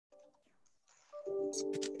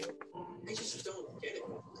I just don't get it.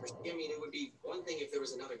 I mean, it would be one thing if there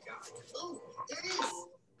was another guy. Oh, there is.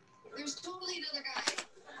 There's totally another guy.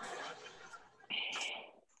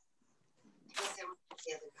 Yes, I want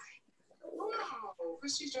the other guy. Wow,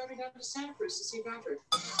 Christy's driving down to Santa Cruz to see Patrick.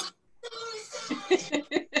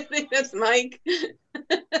 I think that's Mike.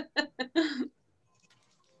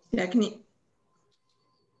 Yeah, can you?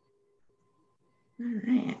 All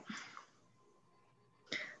right.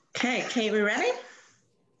 Okay, Kate, we ready?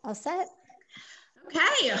 All set.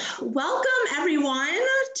 Okay, welcome everyone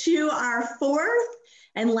to our fourth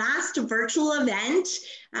and last virtual event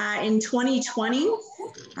in 2020.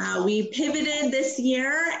 We pivoted this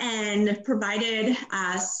year and provided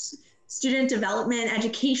student development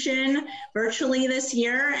education virtually this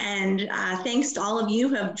year. And thanks to all of you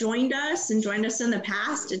who have joined us in the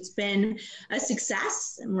past. It's been a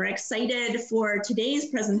success and we're excited for today's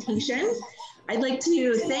presentation. I'd like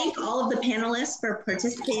to thank all of the panelists for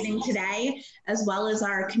participating today, as well as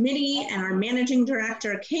our committee and our managing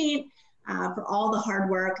director, Kate, for all the hard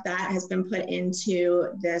work that has been put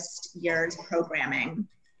into this year's programming.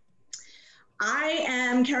 I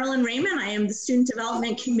am Carolyn Raymond. I am the Student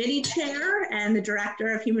Development Committee Chair and the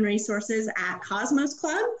Director of Human Resources at Cosmos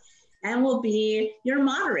Club, and will be your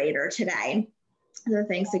moderator today. So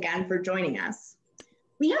thanks again for joining us.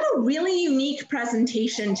 We have a really unique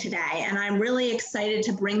presentation today, and I'm really excited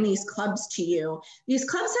to bring these clubs to you. These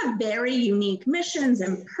clubs have very unique missions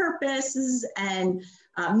and purposes and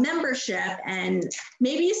membership, and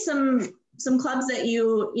maybe some clubs that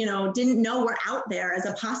you didn't know were out there as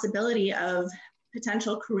a possibility of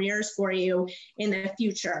potential careers for you in the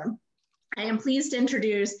future. I am pleased to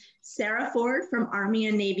introduce Sarah Ford from Army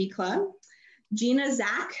and Navy Club, Gina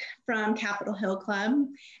Zach from Capitol Hill Club,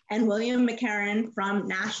 and William McCarran from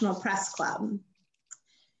National Press Club.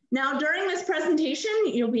 Now, during this presentation,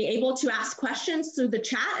 you'll be able to ask questions through the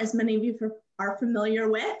chat, as many of you are familiar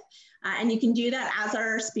with, and you can do that as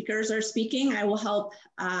our speakers are speaking. I will help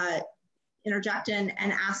interject and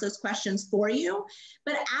ask those questions for you.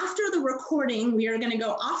 But after the recording, we are going to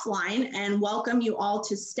go offline and welcome you all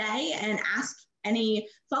to stay and ask any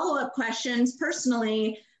follow-up questions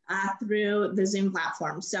personally through the Zoom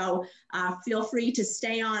platform. So feel free to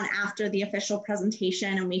stay on after the official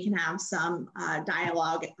presentation and we can have some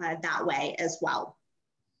dialogue that way as well.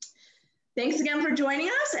 Thanks again for joining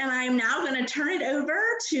us, and I'm now going to turn it over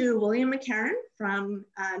to William McCarran from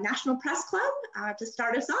National Press Club to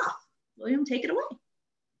start us off. William, take it away.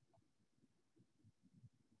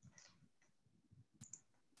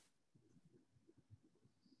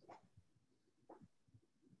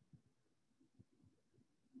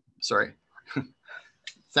 Sorry.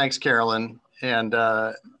 Thanks, Carolyn, and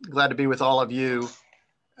glad to be with all of you.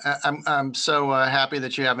 I'm so happy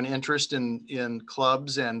that you have an interest in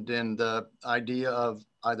clubs and in the idea of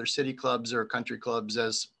either city clubs or country clubs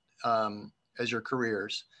as your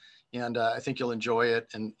careers, and I think you'll enjoy it.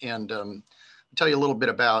 And tell you a little bit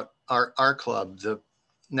about our club, the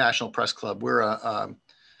National Press Club. We're a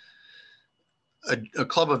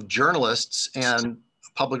club of journalists and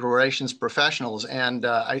public relations professionals. And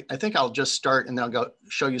I think I'll just start and then I'll go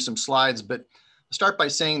show you some slides, but I'll start by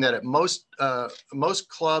saying that at most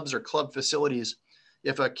clubs or club facilities,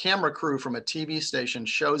 if a camera crew from a TV station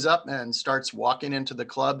shows up and starts walking into the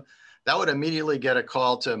club, that would immediately get a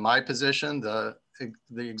call to my position, the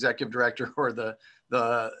executive director or the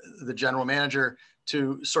general manager,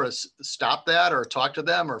 to sort of stop that or talk to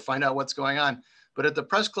them or find out what's going on. But at the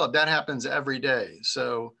press club, that happens every day.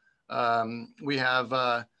 So we have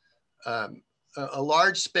a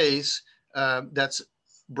large space that's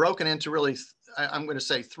broken into really, I'm going to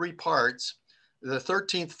say, three parts. The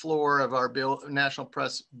 13th floor of our National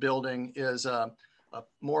Press building is a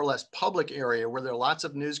more or less public area where there are lots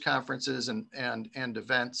of news conferences and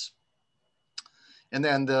events. And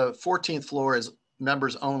then the 14th floor is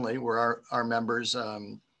members only, where our members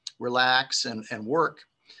relax and work.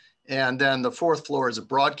 And then the fourth floor is a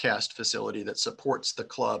broadcast facility that supports the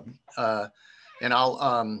club. And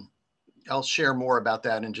I'll share more about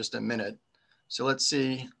that in just a minute. So let's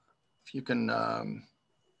see if you can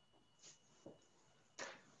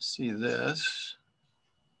see this.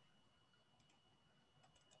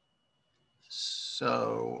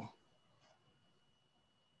 So,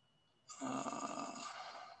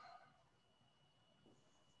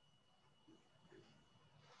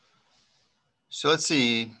 let's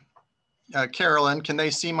see. Carolyn, can they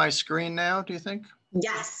see my screen now, do you think?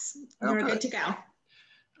 Yes, we're good to go.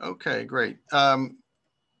 Okay, great.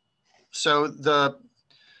 So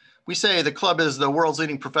we say the club is the world's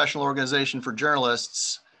leading professional organization for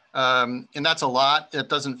journalists, and that's a lot. It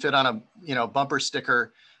doesn't fit on a bumper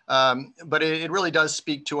sticker. But it really does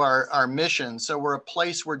speak to our mission. So we're a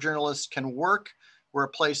place where journalists can work. We're a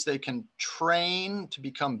place they can train to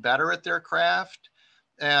become better at their craft.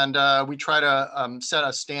 And we try to set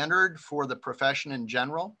a standard for the profession in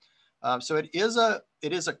general. So it is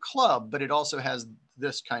a club, but it also has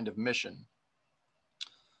this kind of mission.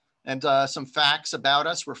 And some facts about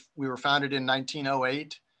us: we were founded in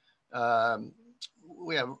 1908.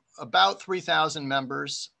 We have about 3,000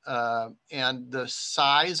 members, and the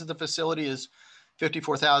size of the facility is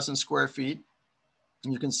 54,000 square feet.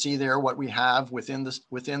 And you can see there what we have within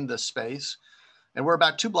the space. And we're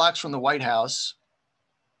about 2 blocks from the White House.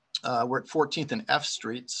 We're at 14th and F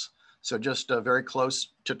Streets, so just very close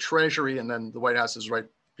to Treasury, and then the White House is right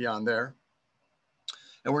beyond there.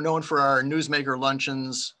 And we're known for our newsmaker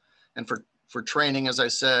luncheons and for training, as I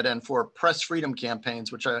said, and for press freedom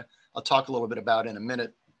campaigns, which I'll talk a little bit about in a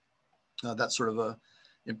minute. That's sort of a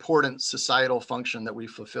important societal function that we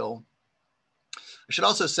fulfill. I should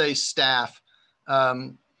also say staff.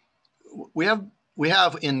 We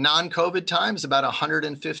have in non-COVID times about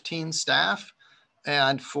 115 staff,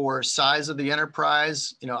 and for size of the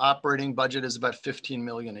enterprise, operating budget is about 15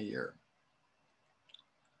 million a year.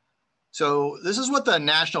 So this is what the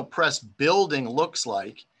National Press building looks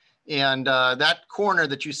like. And that corner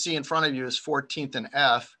that you see in front of you is 14th and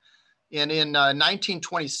F. And in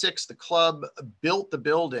 1926, the club built the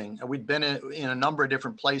building. We'd been in a number of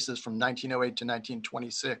different places from 1908 to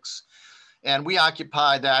 1926. And we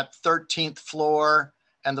occupy that 13th floor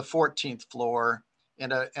and the 14th floor,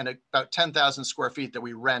 and about 10,000 square feet that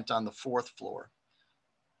we rent on the 4th floor.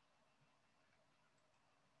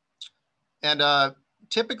 And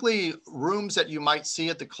typically rooms that you might see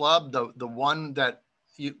at the club, the one that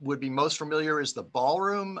you would be most familiar is the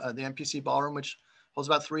ballroom, the MPC ballroom, which holds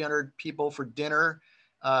about 300 people for dinner.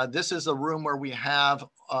 This is a room where we have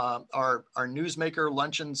our newsmaker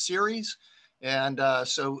luncheon series. And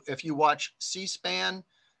so if you watch C-SPAN,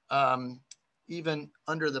 even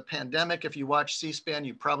under the pandemic, if you watch C-SPAN,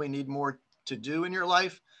 you probably need more to do in your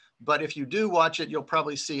life. But if you do watch it, you'll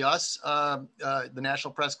probably see us, the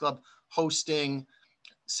National Press Club, hosting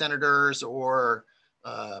senators or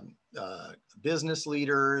business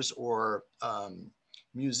leaders or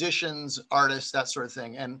musicians, artists, that sort of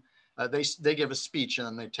thing. And they give a speech and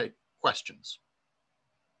then they take questions.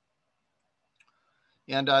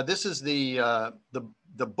 And this is the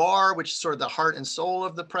bar, which is sort of the heart and soul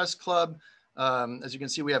of the press club. As you can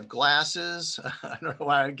see, we have glasses. I don't know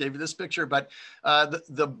why I gave you this picture, but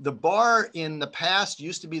the bar in the past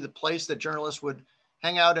used to be the place that journalists would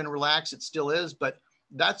hang out and relax. It still is, but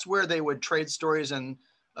that's where they would trade stories and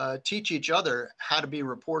teach each other how to be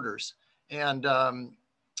reporters. And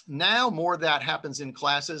now more of that happens in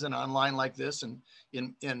classes and online like this and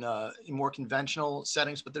in more conventional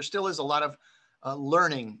settings, but there still is a lot of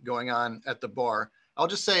learning going on at the bar. I'll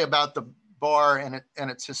just say about the bar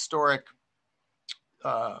and its historic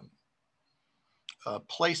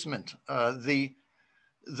placement.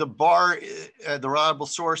 The bar, the Reliable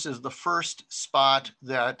Source, is the first spot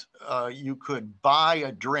that you could buy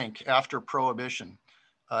a drink after Prohibition.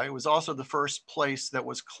 It was also the first place that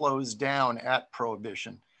was closed down at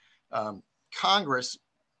Prohibition. Congress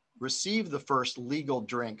received the first legal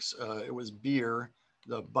drinks. It was beer.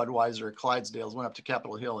 The Budweiser Clydesdales went up to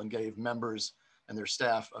Capitol Hill and gave members and their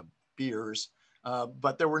staff beers,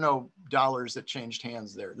 but there were no dollars that changed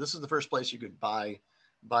hands there. This is the first place you could buy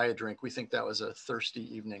a drink. We think that was a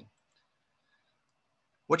thirsty evening.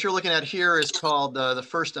 What you're looking at here is called the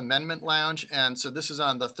First Amendment Lounge. And so this is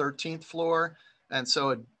on the 13th floor. And so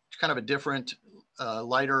it's kind of a different,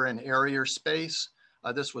 lighter and airier space.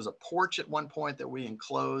 This was a porch at one point that we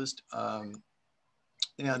enclosed.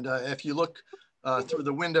 If you look through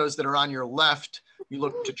the windows that are on your left, you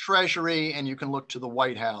look to Treasury and you can look to the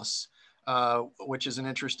White House, which is an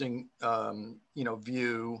interesting,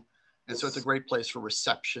 view. And so it's a great place for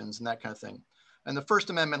receptions and that kind of thing. And the First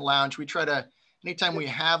Amendment Lounge, we try to, anytime we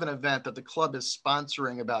have an event that the club is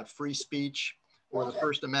sponsoring about free speech or the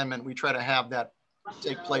First Amendment, we try to have that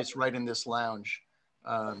take place right in this lounge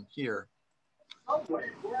here.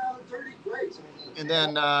 And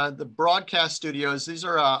then the broadcast studios, these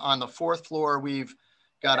are on the 4th floor. We've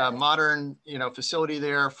got a modern, facility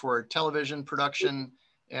there for television production,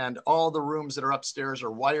 and all the rooms that are upstairs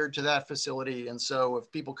are wired to that facility. And so if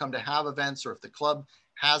people come to have events or if the club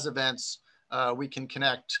has events, we can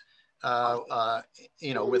connect,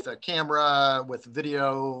 with a camera, with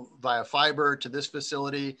video via fiber to this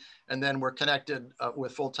facility. And then we're connected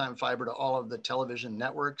with full-time fiber to all of the television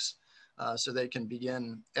networks so they can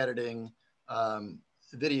begin editing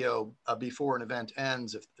video before an event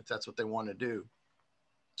ends if that's what they want to do.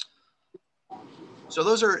 So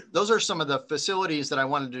those are some of the facilities that I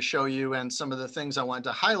wanted to show you and some of the things I wanted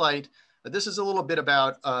to highlight. This is a little bit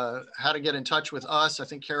about how to get in touch with us. I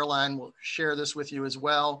think Caroline will share this with you as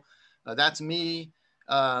well. That's me.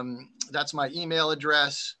 That's my email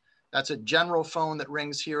address. That's a general phone that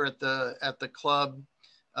rings here at the club.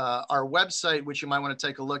 Our website, which you might want to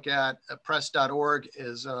take a look at press.org,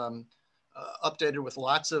 is updated with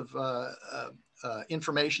lots of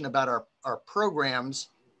information about our programs.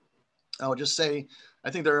 I'll just say,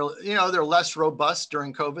 I think they're less robust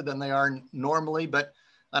during COVID than they are normally, but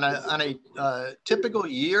on a typical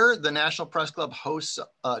year, the National Press Club hosts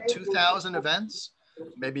 2,000 events.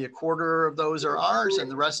 Maybe a quarter of those are ours,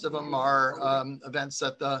 and the rest of them are events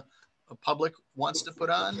that the public wants to put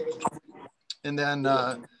on. And then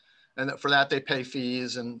and for that, they pay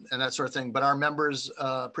fees and that sort of thing. But our members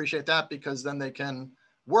appreciate that because then they can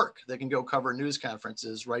work. They can go cover news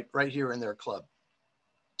conferences right here in their club.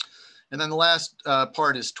 And then the last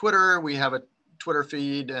part is Twitter. We have a Twitter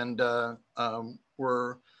feed, and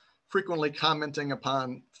we're frequently commenting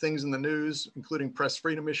upon things in the news, including press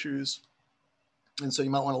freedom issues. And so you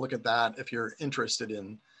might want to look at that if you're interested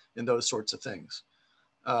in those sorts of things.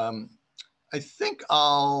 I think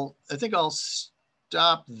I'll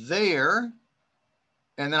stop there.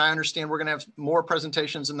 And then I understand we're going to have more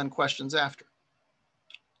presentations and then questions after.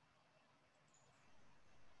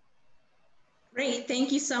 Great,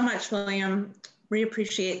 thank you so much, William. We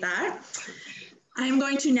appreciate that. I'm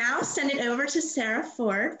going to now send it over to Sarah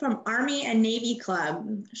Ford from Army and Navy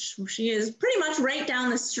Club. She is pretty much right down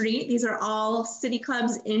the street. These are all city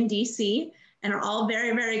clubs in DC and are all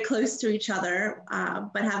very, very close to each other,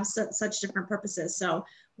 but have such different purposes. So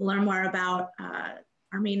we'll learn more about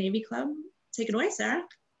Army and Navy Club. Take it away, Sarah.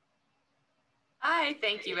 Hi,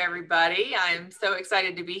 thank you, everybody. I'm so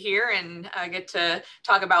excited to be here and get to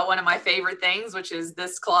talk about one of my favorite things, which is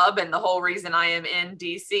this club and the whole reason I am in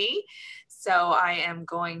DC. So I am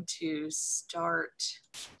going to start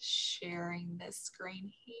sharing this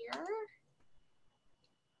screen here.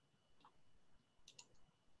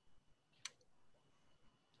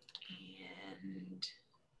 And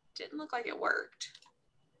didn't look like it worked.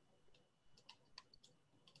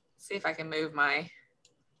 See if I can move my...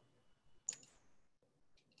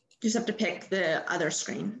 Just have to pick the other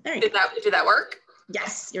screen. There you go. Did that work?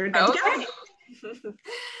 Yes, you're good to go.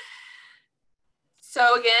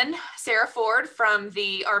 So again, Sarah Ford from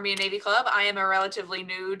the Army and Navy Club. I am a relatively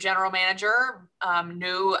new general manager.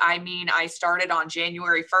 New, I mean, I started on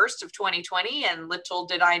January 1st of 2020, and little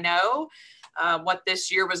did I know what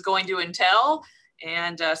this year was going to entail.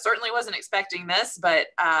 And certainly wasn't expecting this, but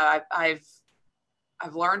I've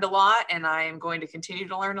learned a lot, and I am going to continue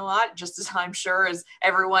to learn a lot, just as I'm sure as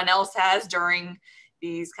everyone else has during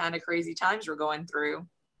these kind of crazy times we're going through.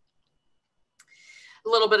 A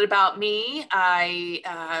little bit about me.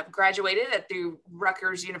 I graduated at the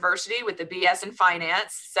Rutgers University with a BS in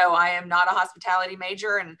finance. So I am not a hospitality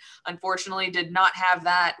major, and unfortunately did not have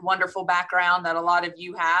that wonderful background that a lot of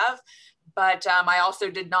you have. But I also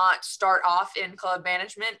did not start off in club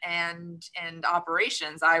management and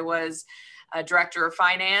operations. I was a director of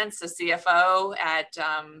finance, a CFO at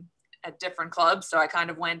different clubs. So I kind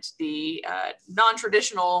of went the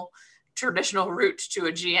non-traditional route to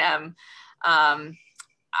a GM.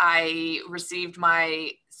 I received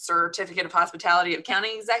my Certificate of Hospitality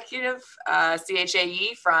Accounting Executive,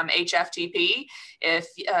 CHAE, from HFTP. If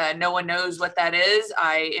no one knows what that is,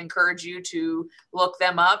 I encourage you to look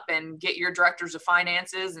them up and get your directors of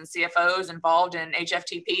finances and CFOs involved in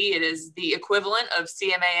HFTP. It is the equivalent of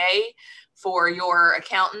CMAA for your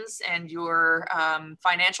accountants and your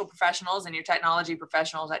financial professionals and your technology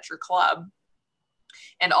professionals at your club,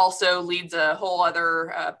 and also leads a whole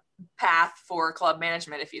other path for club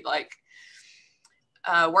management if you'd like.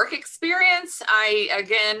 Work experience,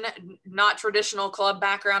 again, not traditional club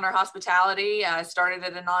background or hospitality. I started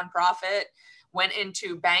at a nonprofit, went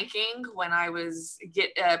into banking when I was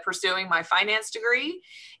pursuing my finance degree.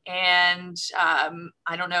 And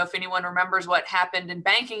I don't know if anyone remembers what happened in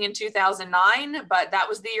banking in 2009, but that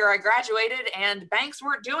was the year I graduated and banks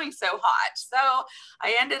weren't doing so hot. So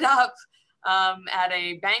I ended up at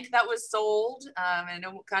a bank that was sold and it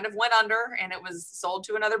kind of went under, and it was sold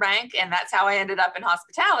to another bank. And that's how I ended up in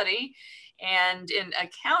hospitality and in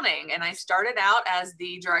accounting. And I started out as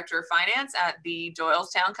the director of finance at the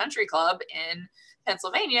Doylestown Country Club in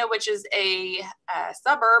Pennsylvania, which is a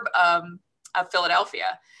suburb of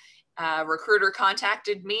Philadelphia. A recruiter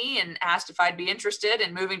contacted me and asked if I'd be interested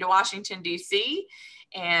in moving to Washington, D.C.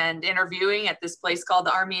 and interviewing at this place called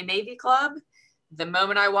the Army and Navy Club. The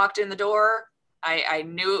moment I walked in the door, I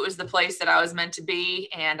knew it was the place that I was meant to be,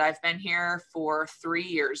 and I've been here for 3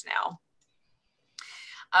 years now.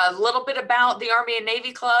 A little bit about the Army and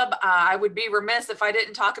Navy Club. I would be remiss if I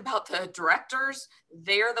didn't talk about the directors.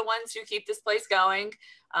 They're the ones who keep this place going.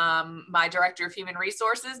 My Director of Human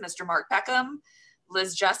Resources, Mr. Mark Peckham.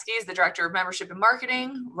 Liz Jeske is the Director of Membership and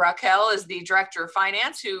Marketing. Raquel is the Director of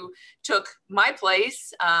Finance, who took my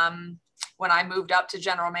place when I moved up to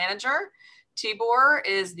General Manager. Tibor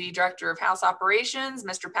is the Director of House Operations.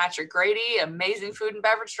 Mr. Patrick Grady, amazing Food and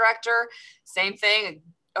Beverage Director. Same thing,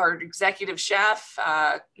 our Executive Chef,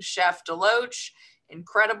 Chef Deloach,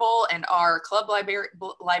 incredible. And our club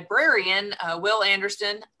librarian, Will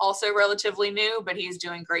Anderson, also relatively new, but he's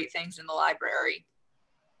doing great things in the library.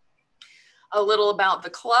 A little about the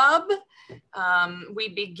club. We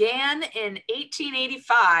began in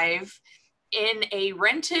 1885 in a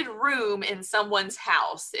rented room in someone's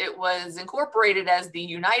house. It was incorporated as the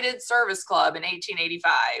United Service Club in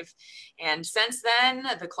 1885. And since then,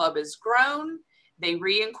 the club has grown. They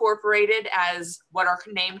reincorporated as what our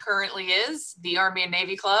name currently is, the Army and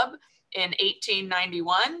Navy Club, in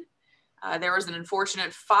 1891. There was an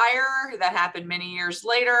unfortunate fire that happened many years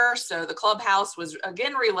later, so the clubhouse was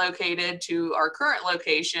again relocated to our current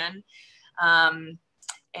location.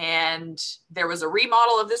 And there was a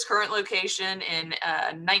remodel of this current location in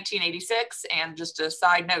 1986. And just a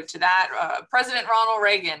side note to that, President Ronald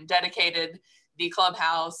Reagan dedicated the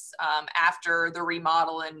clubhouse after the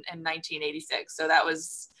remodel in 1986. So that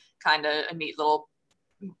was kind of a neat little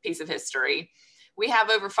piece of history. We have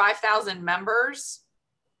over 5,000 members.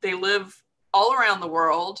 They live all around the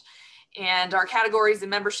world. And our categories of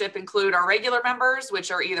membership include our regular members, which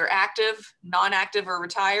are either active, non-active, or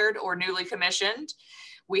retired, or newly commissioned.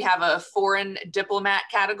 We have a foreign diplomat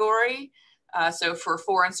category. So for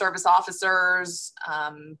foreign service officers,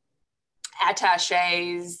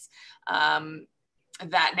 attaches,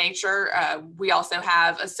 that nature. We also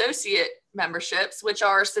have associate memberships, which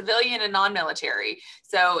are civilian and non-military.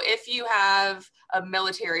 So if you have a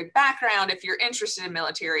military background, if you're interested in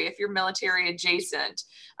military, if you're military adjacent,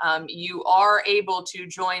 you are able to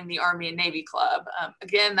join the Army and Navy Club.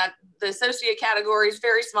 Again, the associate category is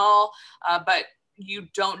very small, but you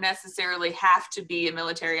don't necessarily have to be a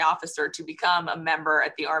military officer to become a member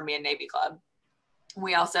at the Army and Navy Club.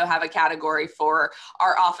 We also have a category for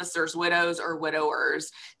our officers' widows or widowers,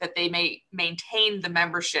 that they may maintain the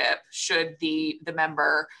membership should the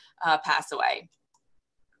member pass away.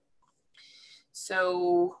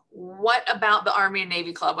 So what about the Army and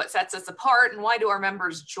Navy Club? What sets us apart, and why do our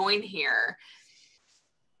members join here?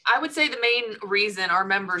 I would say the main reason our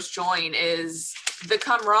members join is the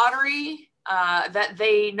camaraderie that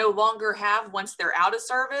they no longer have once they're out of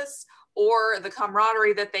service, or the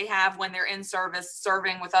camaraderie that they have when they're in service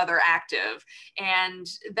serving with other active. And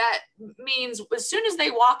that means as soon as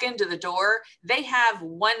they walk into the door, they have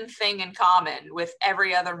one thing in common with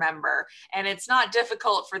every other member. And it's not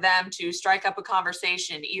difficult for them to strike up a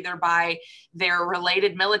conversation either by their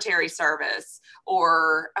related military service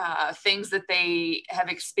or things that they have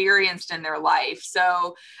experienced in their life.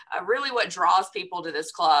 So really what draws people to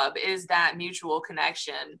this club is that mutual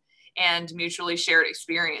connection and mutually shared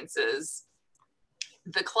experiences.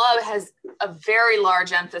 The club has a very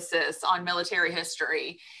large emphasis on military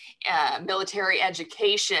history, military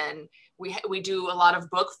education. We do a lot of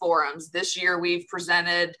book forums. This year we've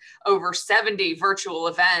presented over 70 virtual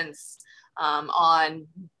events on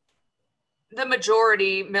the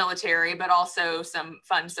majority military, but also some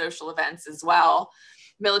fun social events as well.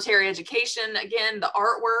 Military education, again, the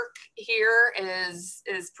artwork here is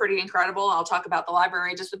pretty incredible. I'll talk about the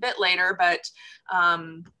library just a bit later, but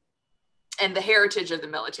and the heritage of the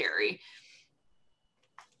military.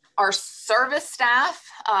 Our service staff,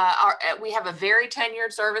 we have a very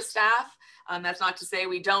tenured service staff. That's not to say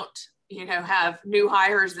we don't, have new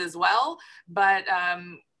hires as well, but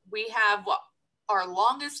we have our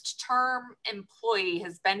longest term employee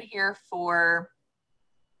has been here for,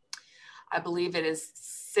 I believe it is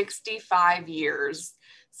 65 years.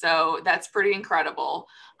 So that's pretty incredible.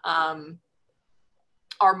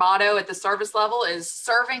 Our motto at the service level is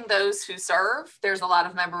serving those who serve. There's a lot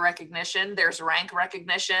of member recognition. There's rank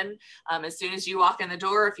recognition. As soon as you walk in the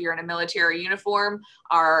door, if you're in a military uniform,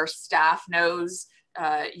 our staff knows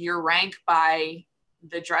your rank by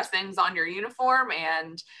the dressings on your uniform,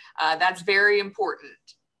 and that's very important.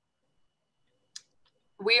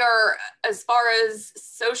 We are, as far as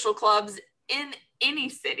social clubs in any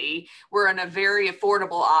city, we're in a very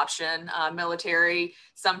affordable option. Military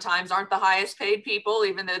sometimes aren't the highest paid people,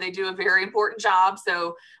 even though they do a very important job.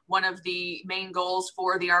 So one of the main goals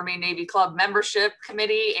for the Army and Navy Club membership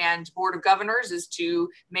committee and Board of Governors is to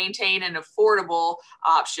maintain an affordable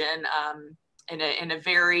option in a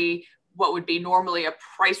very what would be normally a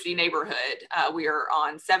pricey neighborhood. We are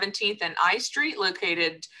on 17th and I Street,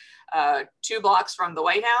 located 2 blocks from the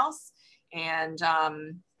White House. And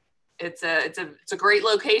it's a great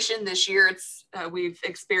location. This year we've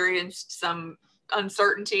experienced some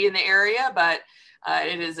uncertainty in the area, but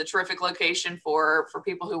it is a terrific location for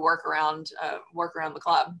people who work around the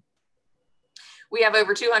club. We have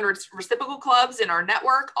over 200 reciprocal clubs in our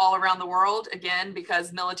network all around the world. Again,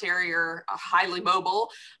 because military are highly mobile,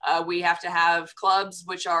 we have to have clubs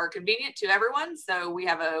which are convenient to everyone. So we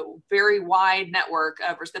have a very wide network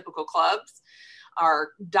of reciprocal clubs. Our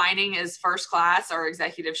dining is first class. Our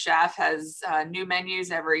executive chef has new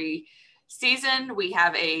menus every season. We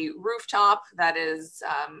have a rooftop that is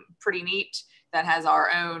pretty neat, that has our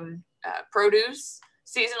own produce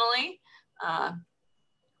seasonally.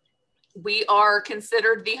 We are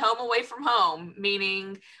considered the home away from home,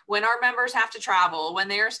 meaning when our members have to travel, when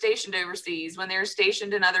they are stationed overseas, when they're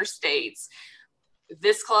stationed in other states,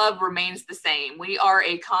 this club remains the same. We are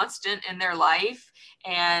a constant in their life.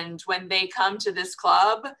 And when they come to this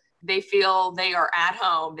club, they feel they are at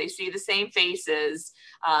home. They see the same faces.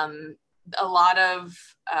 A lot of,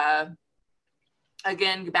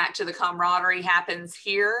 again, back to the camaraderie happens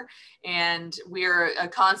here, and we're a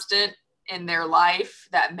constant in their life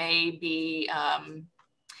that may be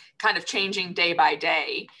kind of changing day by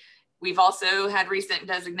day. We've also had recent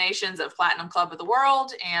designations of Platinum Club of the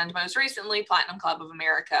World, and most recently Platinum Club of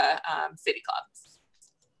America City Clubs.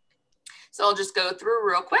 So I'll just go through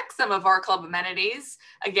real quick some of our club amenities.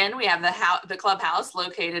 Again, we have the clubhouse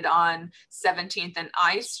located on 17th and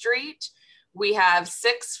I Street. We have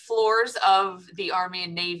 6 floors of the Army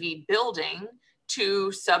and Navy building,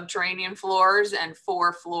 2 subterranean floors and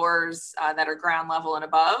 4 floors that are ground level and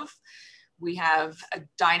above. We have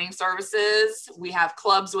dining services. We have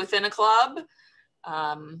clubs within a club.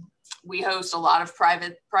 We host a lot of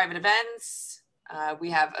private events. We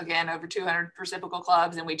have, again, over 200 reciprocal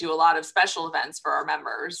clubs, and we do a lot of special events for our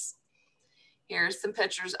members. Here's some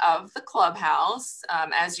pictures of the clubhouse.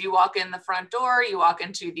 As you walk in the front door, you walk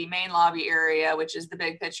into the main lobby area, which is the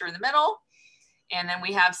big picture in the middle. And then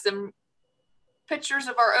we have some pictures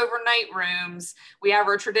of our overnight rooms. We have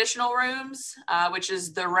our traditional rooms, which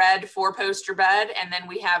is the red 4-poster bed. And then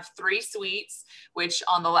we have 3 suites, which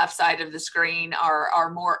on the left side of the screen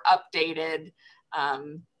are more updated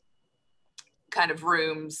kind of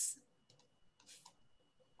rooms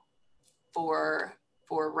for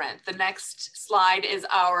rent. The next slide is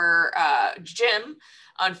our gym.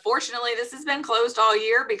 Unfortunately, this has been closed all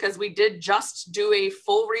year because we did just do a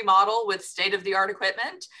full remodel with state-of-the-art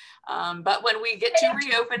equipment. But when we get to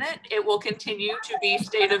reopen it, it will continue to be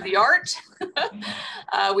state-of-the-art.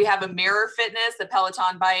 We have a Mirror Fitness, a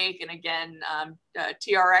Peloton bike, and again,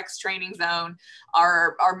 TRX training zone.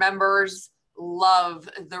 Our members love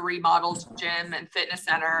the remodeled gym and fitness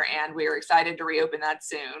center, and we are excited to reopen that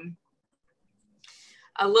soon.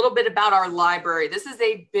 A little bit about our library. This is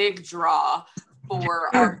a big draw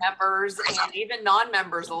for our members and even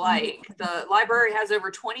non-members alike. The library has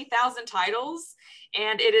over 20,000 titles,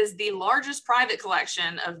 and it is the largest private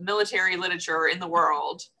collection of military literature in the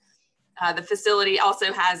world. The facility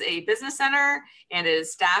also has a business center and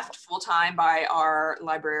is staffed full-time by our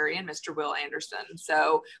librarian, Mr. Will Anderson.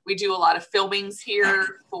 So we do a lot of filmings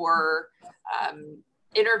here for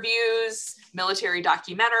interviews, military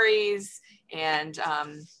documentaries, and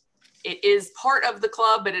it is part of the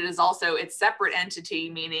club, but it is also its separate entity,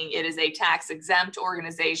 meaning it is a tax-exempt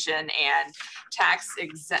organization, and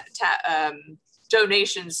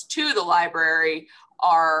donations to the library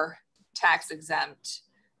are tax-exempt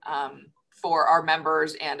for our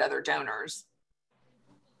members and other donors.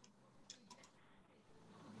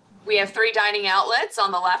 We have 3 dining outlets.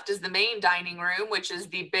 On the left is the main dining room, which is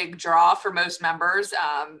the big draw for most members.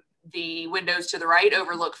 The windows to the right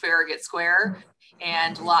overlook Farragut Square,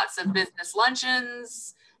 and lots of business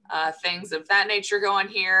luncheons, things of that nature go on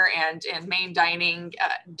here, and main dining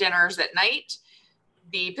dinners at night.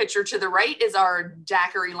 The picture to the right is our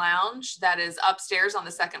daiquiri lounge that is upstairs on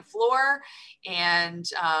the 2nd floor, and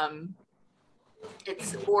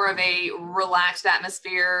it's more of a relaxed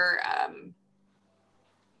atmosphere.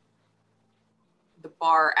 The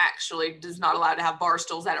bar actually does not allow to have bar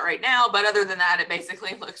stools at it right now, but other than that, it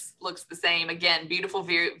basically looks the same. Again, beautiful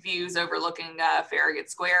views overlooking Farragut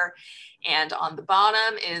Square. And on the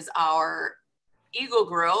bottom is our Eagle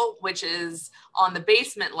Grill, which is on the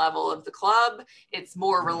basement level of the club. It's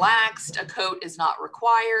more relaxed. A coat is not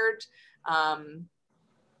required.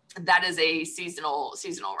 That is a seasonal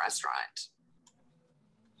restaurant.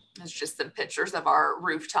 There's just some pictures of our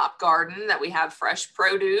rooftop garden that we have fresh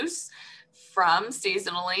produce from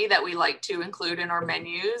seasonally that we like to include in our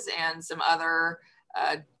menus, and some other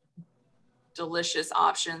delicious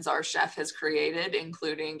options our chef has created,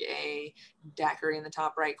 including a daiquiri in the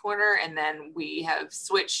top right corner. And then we have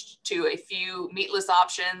switched to a few meatless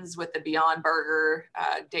options with the Beyond Burger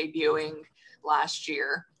debuting last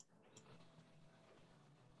year.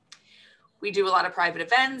 We do a lot of private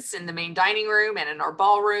events in the main dining room and in our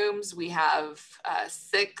ballrooms. We have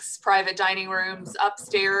 6 private dining rooms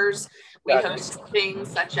upstairs. We host things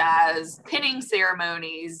such as pinning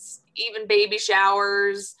ceremonies, even baby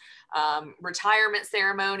showers, retirement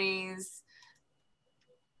ceremonies.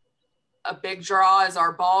 A big draw is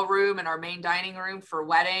our ballroom and our main dining room for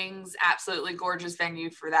weddings. Absolutely gorgeous venue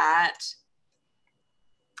for that.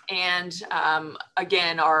 And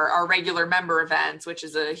again, our regular member events, which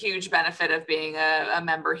is a huge benefit of being a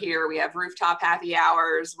member here. We have rooftop happy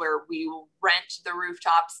hours where we will rent the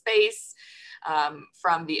rooftop space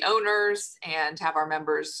from the owners and have our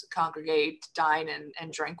members congregate, dine,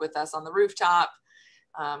 and drink with us on the rooftop.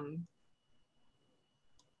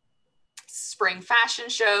 Spring fashion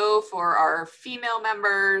show for our female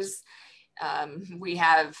members. We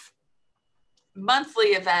have monthly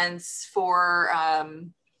events for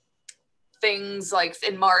things like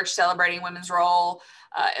in March, celebrating women's role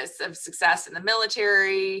of success in the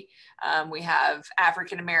military. We have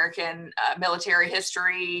African-American Military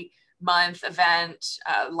History Month event,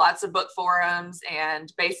 lots of book forums,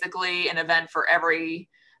 and basically an event for every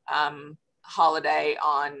holiday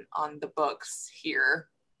on the books here.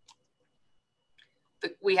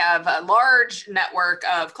 We have a large network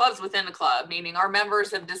of clubs within the club, meaning our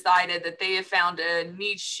members have decided that they have found a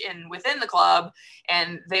niche within the club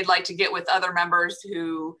and they'd like to get with other members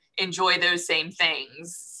who enjoy those same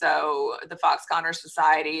things. So the Fox Connor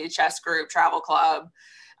Society, the Chess Group, Travel Club,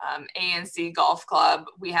 ANC Golf Club.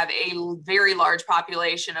 We have a very large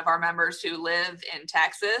population of our members who live in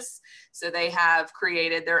Texas. So they have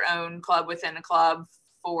created their own club within a club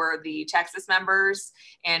for the Texas members.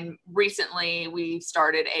 And recently we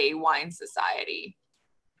started a wine society.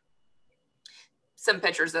 Some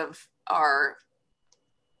pictures of our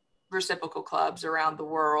reciprocal clubs around the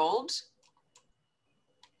world.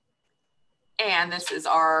 And this is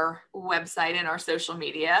our website and our social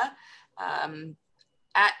media.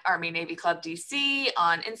 At Army Navy Club DC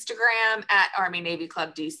on Instagram, at Army Navy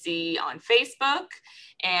Club DC on Facebook,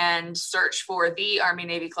 and search for the Army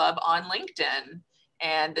Navy Club on LinkedIn.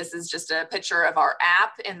 And this is just a picture of our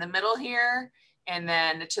app in the middle here. And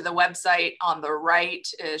then to the website on the right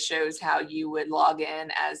shows how you would log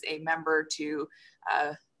in as a member to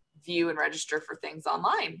view and register for things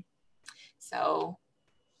online. So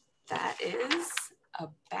that is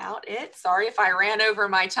about it. Sorry if I ran over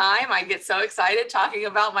my time. I get so excited talking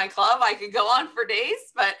about my club. I could go on for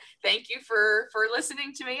days, but thank you for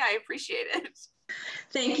listening to me. I appreciate it.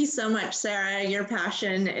 Thank you so much, Sarah. Your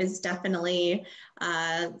passion is definitely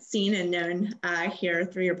seen and known here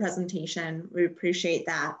through your presentation. We appreciate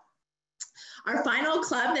that. Our final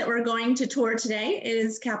club that we're going to tour today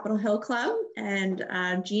is Capitol Hill Club. And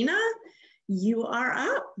Gina, you are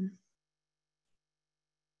up.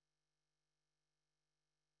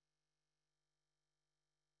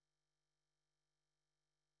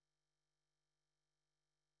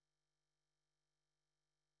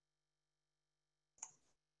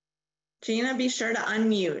 Gina, be sure to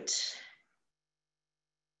unmute.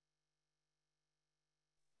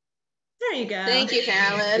 There you go. Thank you,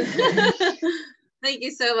 Carolyn. Thank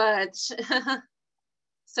you so much.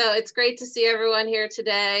 So it's great to see everyone here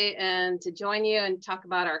today and to join you and talk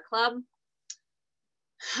about our club.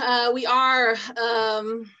 We are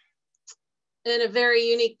in a very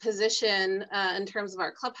unique position in terms of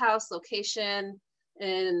our clubhouse location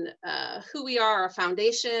and who we are, our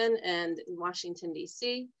foundation, and in Washington,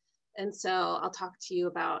 DC. And so I'll talk to you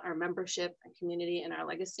about our membership, our community, and our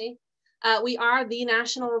legacy. We are the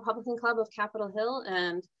National Republican Club of Capitol Hill,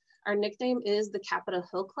 and our nickname is the Capitol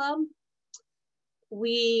Hill Club.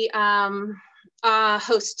 We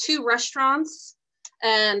host 2 restaurants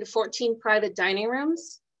and 14 private dining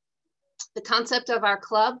rooms. The concept of our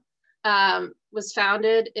club was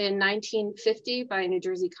founded in 1950 by New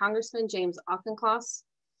Jersey Congressman James Auchincloss.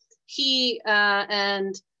 He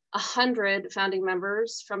and 100 founding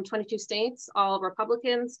members from 22 states, all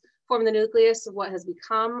Republicans, form the nucleus of what has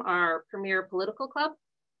become our premier political club.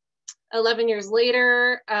 11 years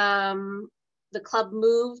later, the club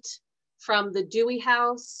moved from the Dewey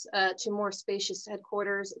House to more spacious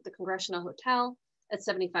headquarters at the Congressional Hotel at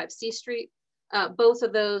 75 C Street. Both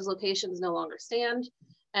of those locations no longer stand.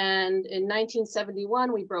 And in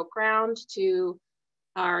 1971, we broke ground to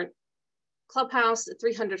our clubhouse at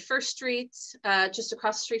 300 First Street, just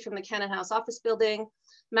across the street from the Cannon House office building,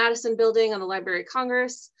 Madison building on the Library of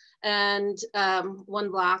Congress, and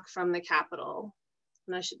 1 block from the Capitol.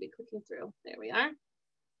 And I should be clicking through. There we are.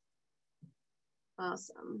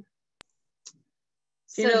 Awesome.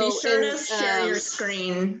 So be sure to share your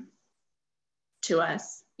screen to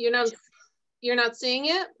us. You're not seeing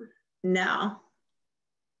it? No.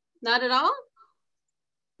 Not at all?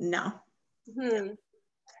 No.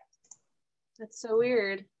 That's so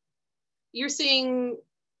weird. You're seeing,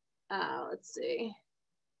 let's see.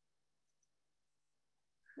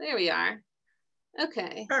 There we are.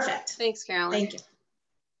 Okay. Perfect. Thanks, Carolyn. Thank you.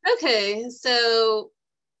 Okay, so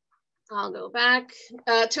I'll go back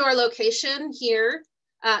to our location here.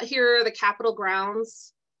 Here are the Capitol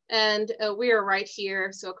grounds, and we are right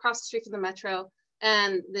here. So across the street from the Metro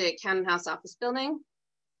and the Cannon House office building.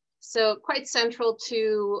 So quite central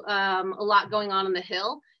to a lot going on the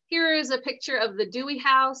Hill. Here is a picture of the Dewey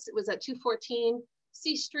House. It was at 214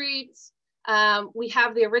 C Street. We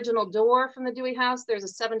have the original door from the Dewey House. There's a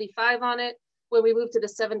 75 on it. When we moved to the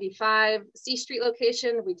 75 C Street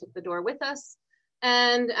location, we took the door with us.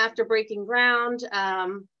 And after breaking ground,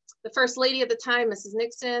 the First Lady at the time, Mrs.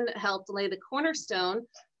 Nixon, helped lay the cornerstone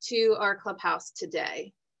to our clubhouse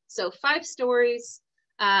today. So 5 stories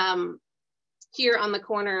here on the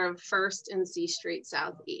corner of First and C Street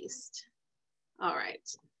Southeast. All right.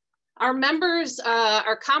 Our members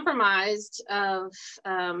are comprised of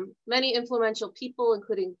many influential people,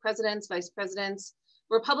 including presidents, vice presidents,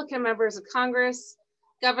 Republican members of Congress,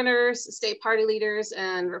 governors, state party leaders,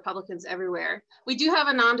 and Republicans everywhere. We do have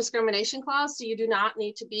a non-discrimination clause, so you do not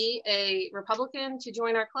need to be a Republican to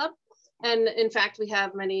join our club. And in fact, we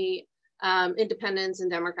have many independents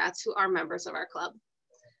and Democrats who are members of our club.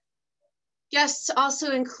 Guests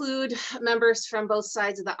also include members from both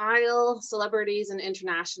sides of the aisle, celebrities, and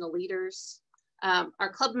international leaders.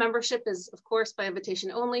 Our club membership is, of course, by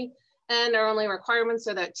invitation only, and our only requirements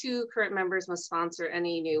are that 2 current members must sponsor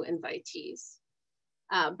any new invitees.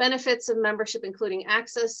 Benefits of membership including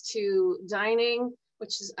access to dining,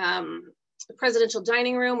 which is a presidential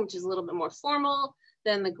dining room, which is a little bit more formal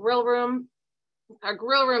than the grill room. Our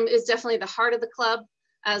grill room is definitely the heart of the club,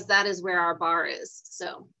 as that is where our bar is.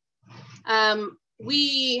 So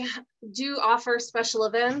we do offer special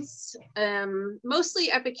events,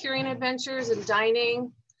 mostly Epicurean adventures and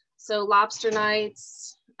dining. So lobster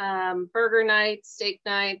nights, burger nights, steak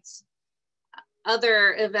nights.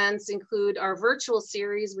 Other events include our virtual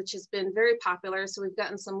series, which has been very popular. So we've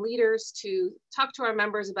gotten some leaders to talk to our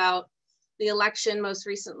members about the election most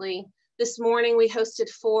recently. This morning, we hosted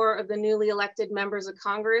 4 of the newly elected members of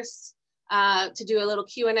Congress to do a little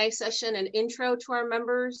Q&A session and intro to our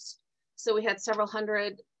members. So we had several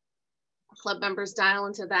hundred club members dial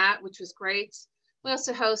into that, which was great. We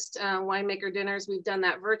also host winemaker dinners. We've done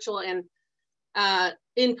that virtual and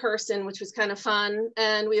in person, which was kind of fun.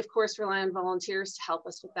 And we of course rely on volunteers to help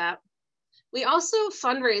us with that. We also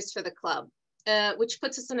fundraise for the club, which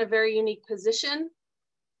puts us in a very unique position.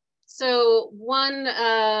 So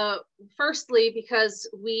firstly, because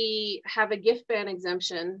we have a gift ban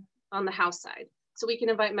exemption on the House side. So we can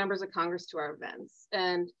invite members of Congress to our events.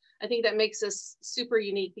 And I think that makes us super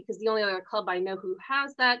unique because the only other club I know who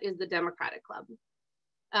has that is the Democratic Club.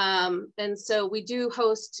 And so we do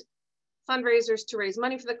host fundraisers to raise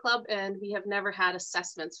money for the club, and we have never had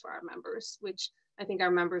assessments for our members, which I think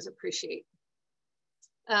our members appreciate.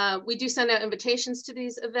 We do send out invitations to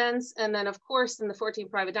these events. And then of course, in the 14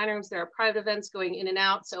 private dining rooms, there are private events going in and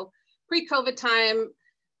out. So pre-COVID time,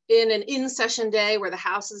 in an in-session day where the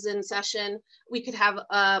house is in session, we could have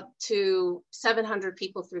up to 700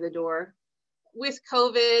 people through the door. With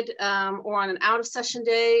COVID or on an out-of-session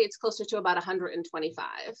day, it's closer to about 125.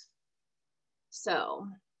 So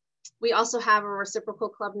we also have a reciprocal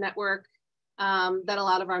club network that a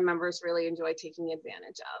lot of our members really enjoy taking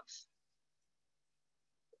advantage of.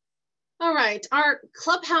 All right, our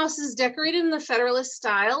clubhouse is decorated in the Federalist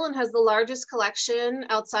style and has the largest collection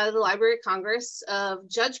outside of the Library of Congress of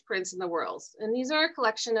judge prints in the world. And these are a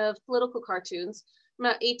collection of political cartoons from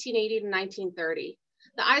about 1880 to 1930.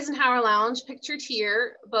 The Eisenhower Lounge, pictured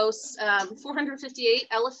here, boasts 458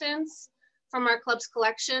 elephants from our club's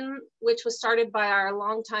collection, which was started by our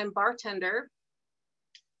longtime bartender.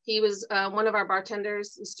 He was one of our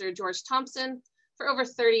bartenders, Mr. George Thompson, for over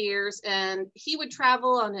 30 years, and he would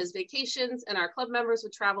travel on his vacations, and our club members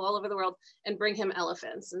would travel all over the world and bring him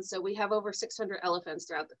elephants. And so we have over 600 elephants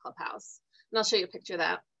throughout the clubhouse. And I'll show you a picture of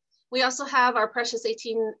that. We also have our precious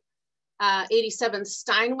 1887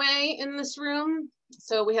 Steinway in this room.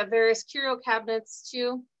 So we have various curio cabinets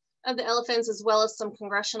too of the elephants, as well as some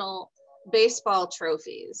congressional baseball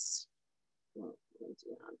trophies. Do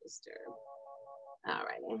not disturb. All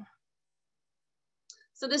righty.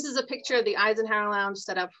 So this is a picture of the Eisenhower Lounge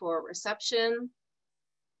set up for reception.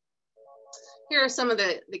 Here are some of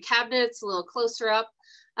the cabinets a little closer up.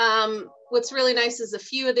 What's really nice is a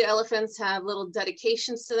few of the elephants have little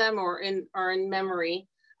dedications to them or are in memory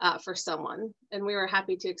for someone. And we were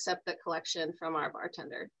happy to accept that collection from our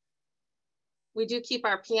bartender. We do keep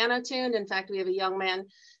our piano tuned. In fact, we have a young man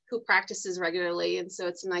who practices regularly. And so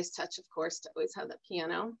it's a nice touch, of course, to always have that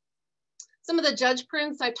piano. Some of the judge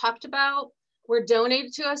prints I talked about were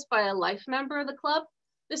donated to us by a life member of the club.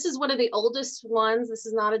 This is one of the oldest ones. This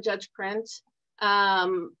is not a judge print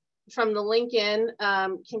from the Lincoln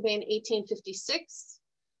campaign 1856.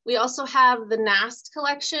 We also have the Nast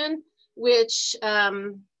collection, which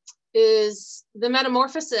is the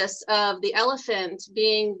metamorphosis of the elephant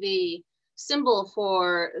being the symbol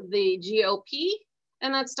for the GOP.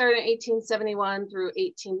 And that started in 1871 through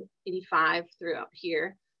 1885 throughout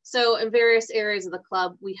here. So in various areas of the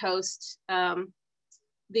club, we host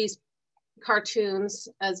these cartoons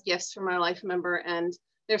as gifts from our life member, and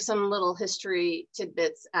there's some little history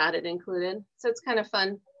tidbits added included. So it's kind of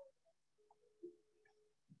fun.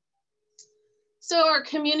 So our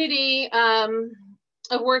community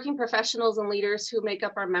of working professionals and leaders who make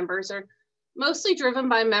up our members are mostly driven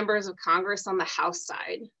by members of Congress on the House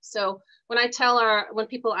side. So when I tell when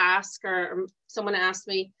people ask, or someone asked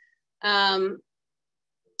me,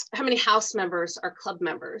 how many House members are club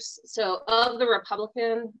members? So of the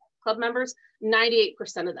Republican club members, 98%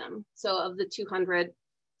 of them. So of the 200,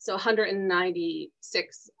 so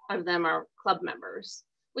 196 of them are club members,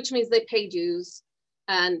 which means they pay dues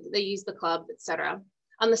and they use the club, etc.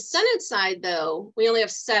 On the Senate side, though, we only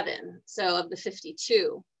have 7, so of the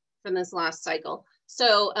 52 from this last cycle.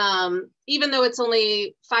 So even though it's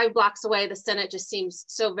only 5 blocks away, the Senate just seems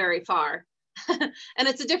so very far. And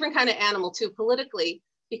it's a different kind of animal too, politically,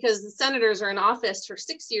 because the senators are in office for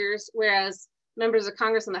 6 years, whereas members of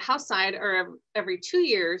Congress on the House side are every 2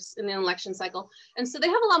 years in the election cycle. And so they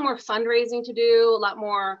have a lot more fundraising to do, a lot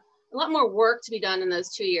more work to be done in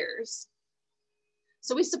those 2 years.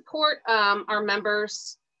 So we support our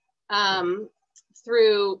members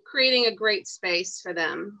through creating a great space for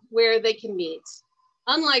them where they can meet.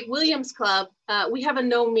 Unlike Williams Club, we have a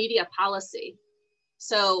no media policy.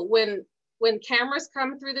 So when cameras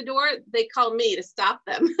come through the door, they call me to stop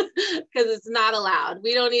them because it's not allowed.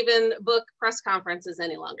 We don't even book press conferences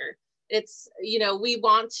any longer. It's, we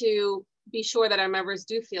want to be sure that our members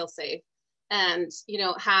do feel safe and,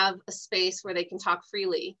 have a space where they can talk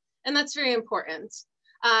freely. And that's very important.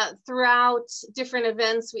 Throughout different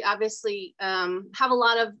events, we obviously have a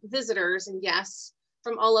lot of visitors and guests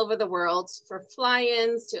from all over the world for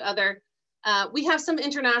fly-ins to other. We have some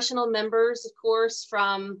international members, of course,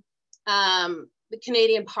 from the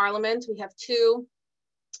Canadian Parliament. We have 2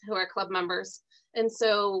 who are club members. And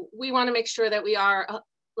so we want to make sure that we are,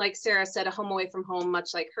 like Sarah said, a home away from home,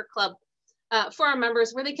 much like her club, for our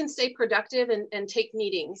members where they can stay productive and take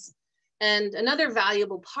meetings. And another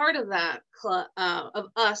valuable part of that, of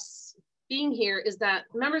us being here, is that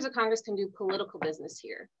members of Congress can do political business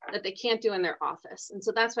here that they can't do in their office. And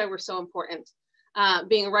so that's why we're so important,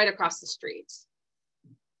 being right across the street.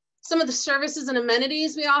 Some of the services and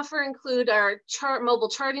amenities we offer include our mobile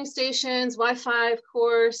charging stations, Wi-Fi, of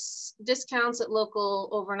course, discounts at local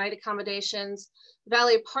overnight accommodations,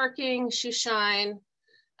 valet parking, shoe shine.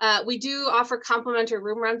 We do offer complimentary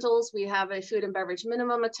room rentals. We have a food and beverage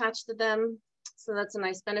minimum attached to them. So that's a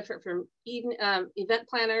nice benefit for event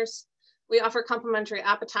planners. We offer complimentary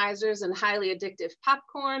appetizers and highly addictive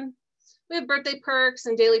popcorn. We have birthday perks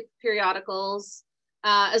and daily periodicals,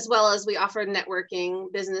 as well as we offer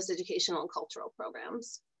networking, business, educational, and cultural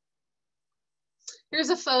programs. Here's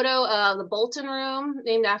a photo of the Bolton Room,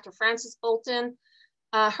 named after Frances Bolton.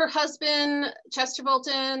 Her husband, Chester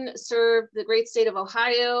Bolton, served the great state of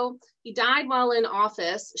Ohio. He died while in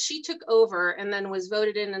office. She took over and then was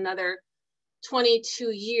voted in another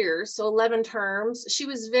 22 years, so 11 terms. She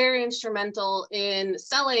was very instrumental in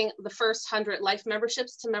selling the first 100 life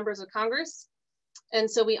memberships to members of Congress. And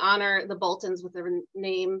so we honor the Boltons with a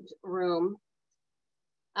named room.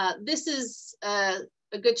 This is a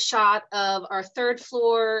good shot of our 3rd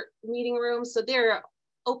floor meeting room. So they're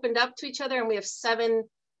opened up to each other, and we have 7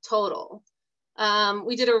 total.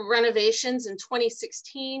 We did a renovations in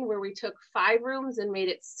 2016 where we took 5 rooms and made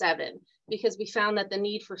it 7 because we found that the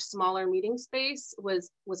need for smaller meeting space was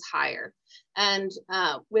higher. And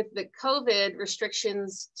with the COVID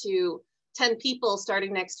restrictions to 10 people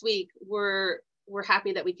starting next week, we're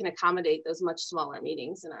happy that we can accommodate those much smaller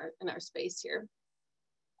meetings in our space here.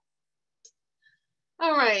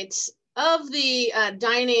 All right, of the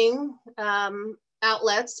dining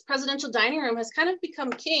outlets, presidential dining room has kind of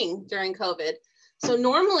become king during COVID. So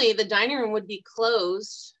normally the dining room would be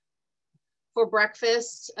closed for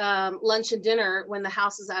breakfast, lunch, and dinner when the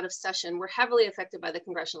House is out of session. We're heavily affected by the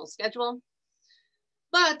congressional schedule.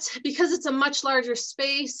 But because it's a much larger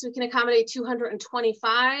space, we can accommodate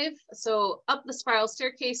 225. So up the spiral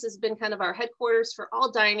staircase has been kind of our headquarters for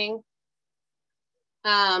all dining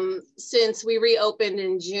since we reopened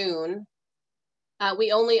in June.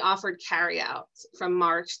 We only offered carryout from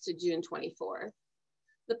March to June 24th.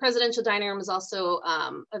 The presidential dining room is also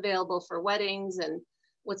available for weddings. And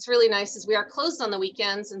what's really nice is we are closed on the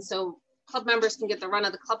weekends. And so club members can get the run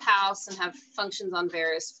of the clubhouse and have functions on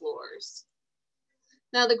various floors.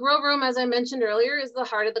 Now the grill room, as I mentioned earlier, is the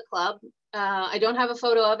heart of the club. I don't have a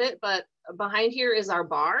photo of it, but behind here is our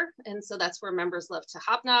bar. And so that's where members love to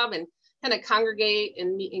hobnob and kind of congregate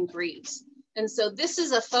and meet and greet. And so this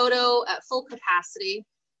is a photo at full capacity.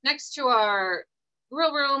 Next to our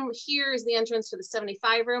grill room, here is the entrance to the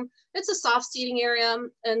 75 room. It's a soft seating area.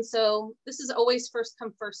 And so this is always first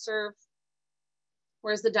come, first serve,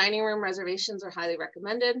 whereas the dining room reservations are highly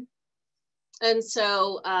recommended. And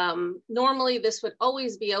so normally this would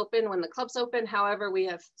always be open when the club's open. However, we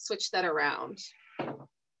have switched that around.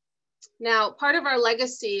 Now, part of our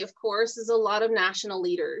legacy, of course, is a lot of national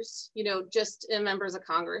leaders, you know, just members of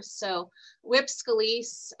Congress. So Whip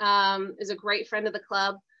Scalise is a great friend of the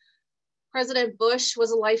club. President Bush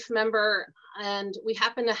was a life member, and we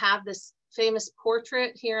happen to have this famous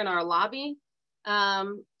portrait here in our lobby.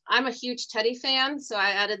 I'm a huge Teddy fan, so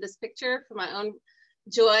I added this picture for my own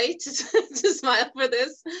joy to smile for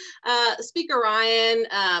this. Speaker Ryan,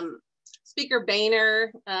 Speaker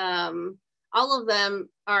Boehner, all of them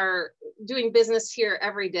are doing business here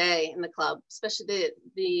every day in the club, especially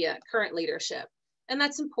the current leadership. And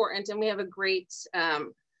that's important. And we have a great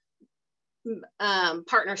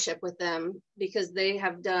partnership with them because they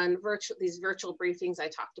have done these virtual briefings I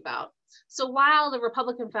talked about. So while the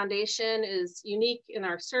Republican Foundation is unique in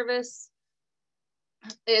our service,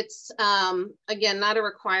 it's, again, not a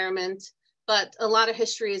requirement, but a lot of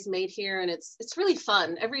history is made here, and it's really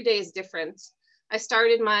fun. Every day is different. I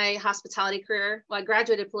started my hospitality career, well, I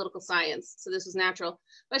graduated political science, so this was natural.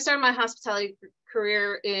 But I started my hospitality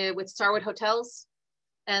career with Starwood Hotels,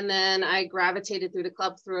 and then I gravitated through the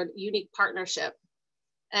club through a unique partnership.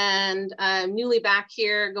 And I'm newly back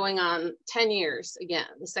here going on 10 years again,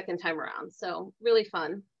 the second time around, so really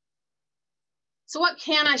fun. So what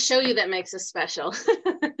can I show you that makes us special?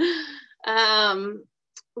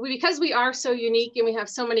 Because we are so unique and we have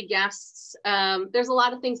so many guests, there's a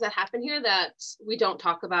lot of things that happen here that we don't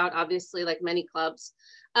talk about, obviously, like many clubs.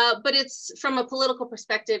 But it's, from a political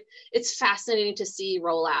perspective, it's fascinating to see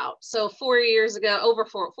roll out. So 4 years ago, over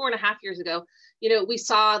four and a half years ago, you know, we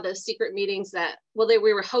saw the secret meetings that, well,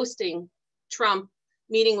 we were hosting Trump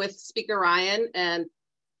meeting with Speaker Ryan and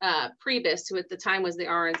Priebus, who at the time was the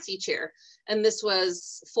RNC chair. And this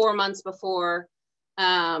was 4 months before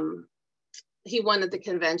he won at the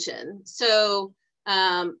convention. So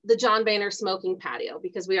the John Boehner smoking patio,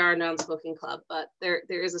 because we are a non-smoking club, but there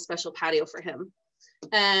is a special patio for him.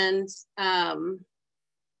 And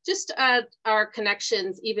just our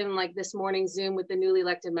connections, even like this morning's Zoom with the newly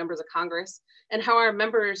elected members of Congress, and how our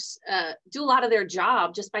members do a lot of their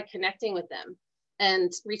job just by connecting with them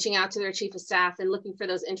and reaching out to their chief of staff and looking for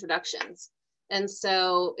those introductions. And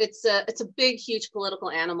so it's a big, huge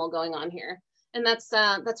political animal going on here. And that's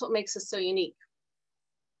what makes us so unique.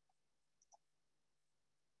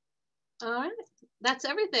 All right, that's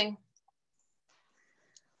everything.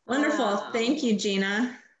 Wonderful. Thank you,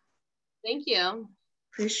 Gina. Thank you.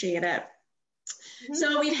 Appreciate it.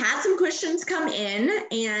 So we've had some questions come in,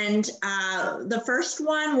 and the first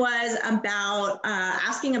one was about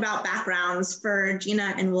asking about backgrounds for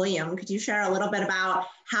Gina and William. Could you share a little bit about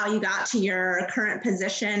how you got to your current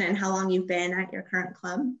position and how long you've been at your current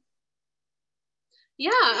club?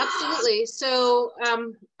 Yeah, absolutely. So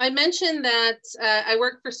I mentioned that I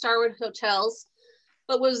work for Starwood Hotels,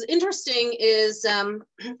 but what was interesting is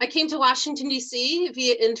I came to Washington, D.C.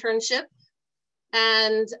 via internship.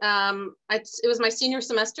 And it was my senior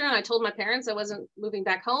semester, and I told my parents I wasn't moving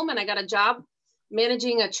back home, and I got a job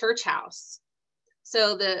managing a church house.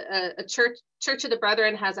 So a Church of the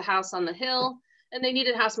Brethren has a house on the hill, and they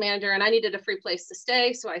needed a house manager, and I needed a free place to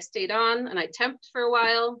stay. So I stayed on, and I temped for a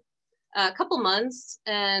while, a couple months,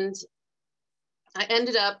 and I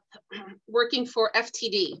ended up working for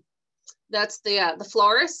FTD. That's the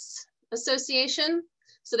Florists Association.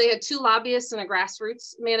 So they had 2 lobbyists and a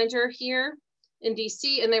grassroots manager here in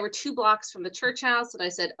DC, and they were 2 blocks from the church house. And I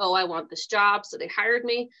said, oh, I want this job. So they hired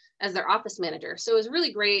me as their office manager. So it was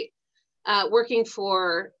really great working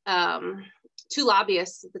for 2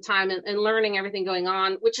 lobbyists at the time and learning everything going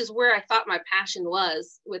on, which is where I thought my passion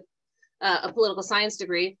was with a political science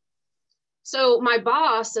degree. So my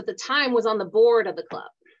boss at the time was on the board of the club.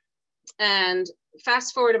 And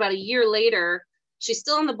fast forward about a year later, she's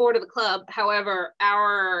still on the board of the club. However,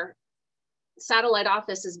 our satellite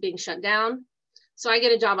office is being shut down. So I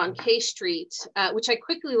get a job on K Street, which I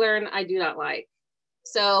quickly learn I do not like.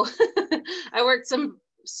 So I worked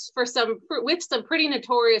with some pretty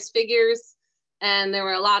notorious figures. And there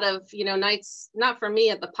were a lot of, nights, not for me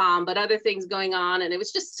at the Palm, but other things going on. And it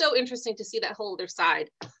was just so interesting to see that whole other side.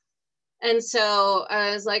 And so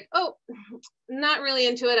I was like, oh, not really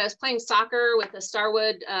into it. I was playing soccer with a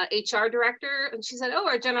Starwood HR director. And she said, oh,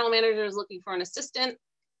 our general manager is looking for an assistant.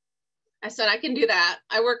 I said, I can do that.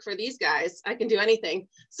 I work for these guys. I can do anything.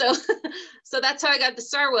 So, so that's how I got to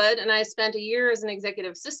Starwood. And I spent a year as an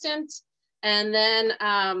executive assistant. And then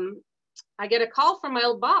I get a call from my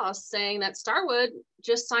old boss saying that Starwood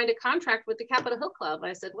just signed a contract with the Capitol Hill Club.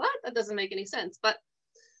 I said, what? That doesn't make any sense. But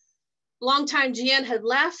longtime GN had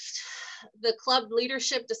left. The club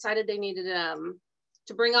leadership decided they needed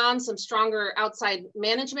to bring on some stronger outside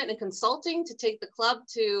management and consulting to take the club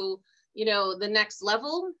to, the next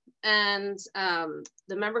level. And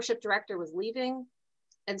the membership director was leaving.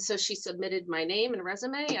 And so she submitted my name and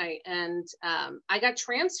resume. I got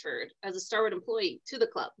transferred as a Starwood employee to the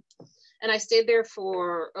club. And I stayed there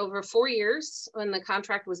for over 4 years. When the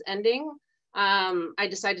contract was ending, I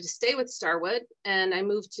decided to stay with Starwood, and I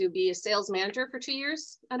moved to be a sales manager for 2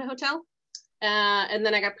 years at a hotel. And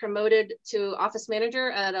then I got promoted to office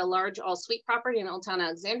manager at a large all-suite property in Old Town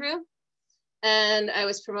Alexandria. And I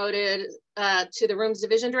was promoted to the rooms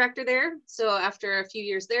division director there. So after a few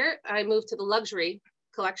years there, I moved to the luxury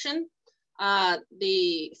collection,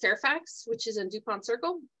 the Fairfax, which is in DuPont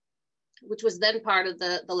Circle, which was then part of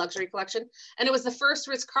the luxury collection. And it was the first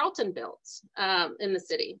Ritz-Carlton built in the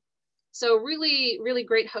city. So really, really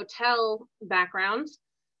great hotel background.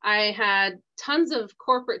 I had tons of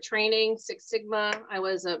corporate training, Six Sigma. I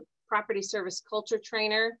was a property service culture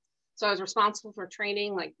trainer. So I was responsible for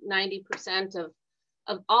training like 90%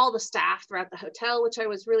 of all the staff throughout the hotel, which I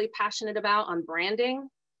was really passionate about on branding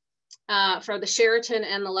for the Sheraton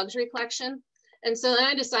and the luxury collection. And so then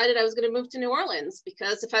I decided I was going to move to New Orleans,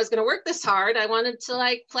 because if I was going to work this hard, I wanted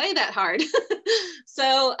to play that hard.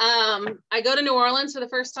 So I go to New Orleans for the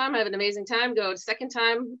first time. I have an amazing time. Go the second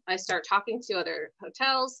time, I start talking to other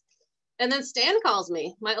hotels. And then Stan calls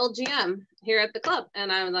me, my old GM here at the club.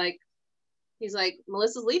 And I'm like, he's like,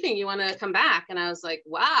 Melissa's leaving. You want to come back? And I was like,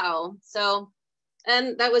 wow. So,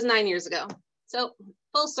 and that was 9 years ago. So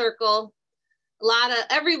full circle,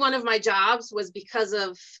 every one of my jobs was because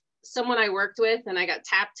of someone I worked with, and I got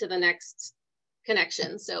tapped to the next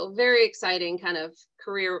connection. So very exciting kind of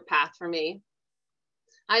career path for me.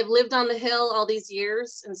 I've lived on the Hill all these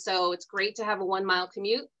years, and so it's great to have a 1 mile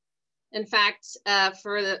commute. In fact,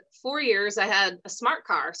 for the 4 years, I had a smart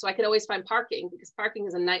car, so I could always find parking, because parking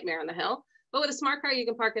is a nightmare on the Hill. But with a smart car, you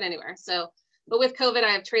can park it anywhere. So, but with COVID,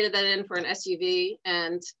 I have traded that in for an SUV,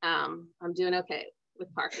 and I'm doing okay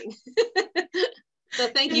with parking. So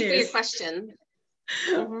thank you for your question.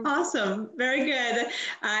 Awesome. Very good.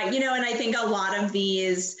 And I think a lot of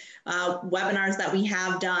these webinars that we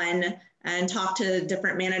have done and talked to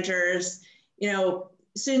different managers,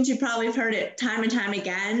 students, you probably have heard it time and time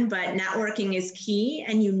again, but networking is key,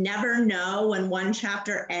 and you never know when one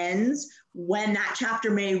chapter ends, when that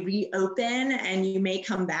chapter may reopen and you may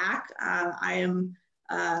come back. I am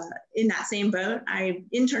in that same boat. I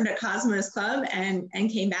interned at Cosmos Club and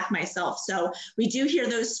came back myself. So we do hear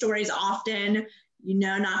those stories often,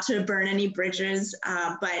 not to burn any bridges,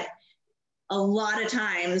 but a lot of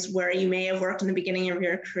times where you may have worked in the beginning of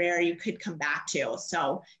your career, you could come back to.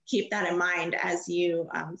 So keep that in mind as you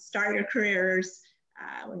start your careers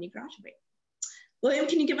when you graduate. William,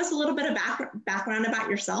 can you give us a little bit of background about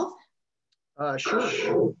yourself?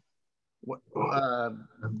 Sure.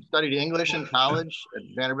 Studied English in college at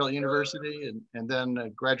Vanderbilt University, and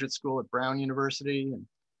then graduate school at Brown University. And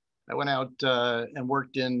I went out and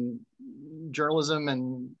worked in journalism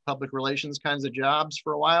and public relations kinds of jobs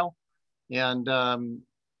for a while. And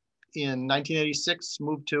in 1986,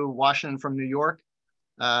 moved to Washington from New York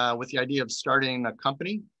with the idea of starting a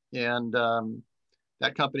company. And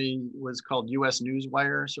that company was called US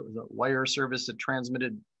Newswire. So it was a wire service that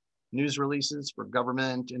transmitted news releases for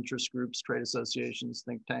government, interest groups, trade associations,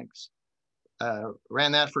 think tanks.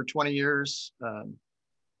 Ran that for 20 years,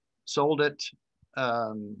 sold it,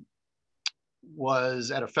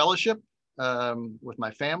 was at a fellowship with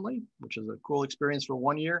my family, which is a cool experience for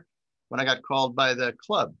 1 year, when I got called by the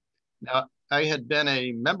club Now, I had been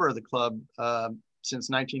a member of the club since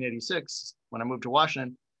 1986 when I moved to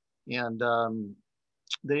Washington, and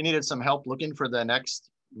they needed some help looking for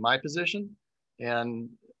my position. And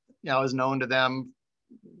I was known to them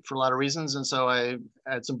for a lot of reasons. And so I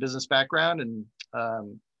had some business background, and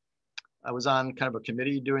I was on kind of a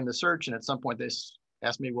committee doing the search. And at some point they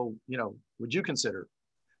asked me, well, would you consider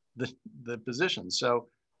the position? So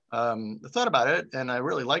I thought about it, and I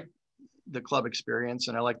really liked the club experience,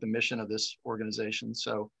 and I like the mission of this organization.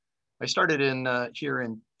 So I started here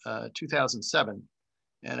in 2007,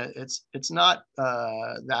 and it's not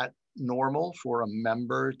that normal for a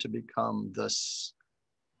member to become this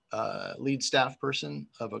lead staff person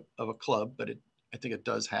of a club, but I think it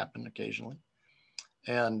does happen occasionally.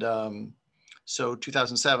 And so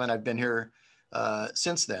 2007, I've been here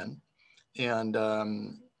since then, and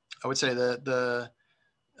I would say that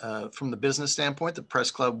from the business standpoint, the Press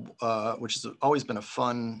Club, which has always been a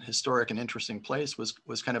fun, historic, and interesting place,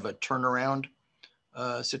 was kind of a turnaround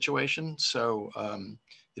situation. So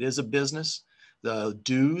it is a business. The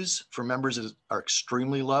dues for members are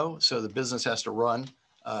extremely low, so the business has to run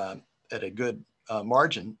at a good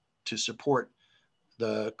margin to support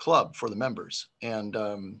the club for the members, and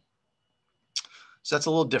so that's a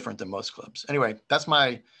little different than most clubs. Anyway, that's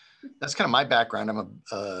kind of my background. I'm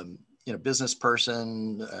a business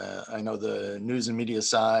person. I know the news and media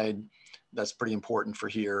side. That's pretty important for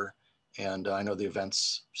here. And I know the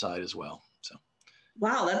events side as well. So.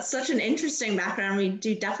 Wow, that's such an interesting background. We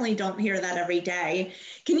definitely don't hear that every day.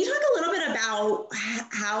 Can you talk a little bit about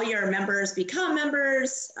how your members become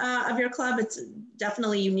members of your club? It's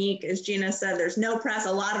definitely unique. As Gina said, there's no press.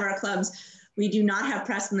 A lot of our clubs, we do not have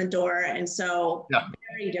press in the door. And so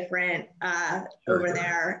very different over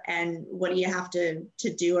there. And what do you have to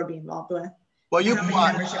do or be involved with? Well, you how many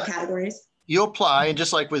membership categories? You apply, and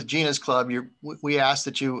just like with Gina's club, we ask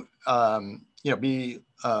that you be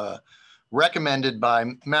recommended by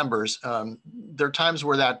members. There are times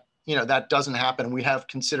where that doesn't happen. We have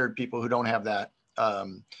considered people who don't have that,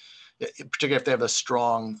 particularly if they have a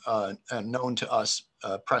strong, known to us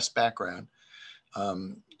press background.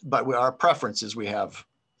 But our preference is we have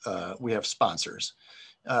sponsors.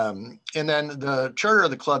 And then the charter of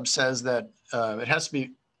the club says that it has to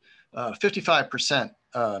be 55%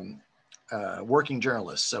 working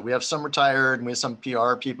journalists. So we have some retired, and we have some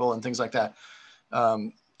PR people and things like that.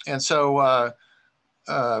 And so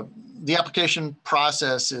the application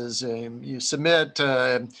process is you submit,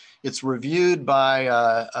 it's reviewed by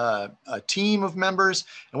a team of members,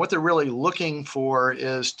 and what they're really looking for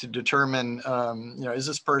is to determine, is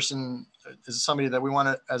this person, is somebody that we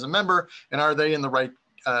want as a member, and are they in the right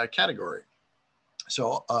category?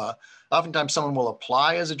 So oftentimes someone will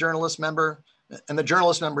apply as a journalist member, and the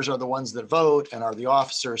journalist members are the ones that vote and are the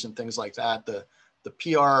officers and things like that. The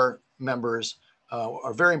PR members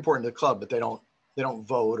are very important to the club, but they don't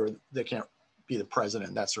vote, or they can't be the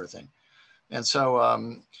president, that sort of thing. And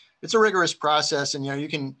so it's a rigorous process, and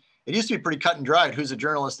it used to be pretty cut and dried who's a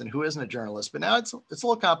journalist and who isn't a journalist, but now it's a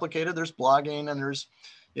little complicated. There's blogging, and there's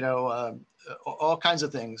all kinds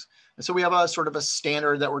of things. And so we have a sort of a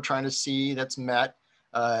standard that we're trying to see that's met.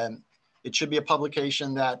 It should be a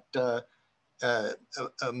publication that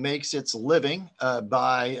makes its living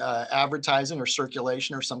by advertising or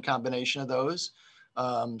circulation or some combination of those.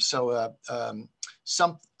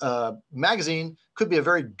 Some magazine could be a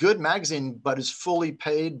very good magazine, but is fully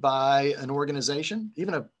paid by an organization,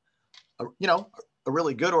 even a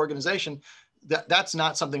really good organization. That's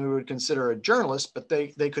not something we would consider a journalist, but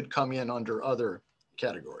they could come in under other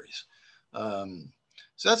categories.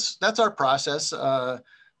 So that's our process.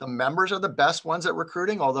 The members are the best ones at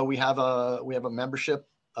recruiting, although we have a membership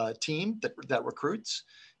team that recruits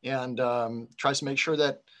and tries to make sure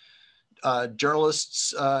that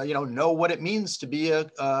journalists know what it means to be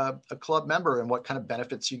a club member and what kind of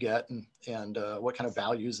benefits you get and what kind of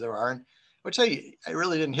values there are. And I would say, I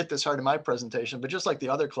really didn't hit this hard in my presentation, but just like the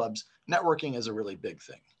other clubs, networking is a really big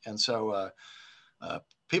thing. And so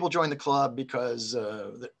people join the club because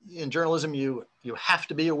in journalism, you have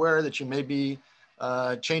to be aware that you may be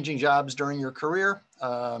changing jobs during your career.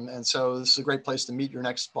 And so this is a great place to meet your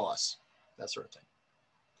next boss, that sort of thing.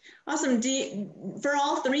 Awesome. For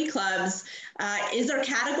all three clubs, is there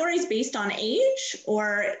categories based on age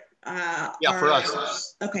or? Yeah, for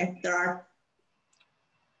us. Okay, there are.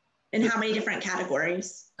 And how many different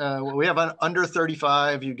categories? Well, we have an under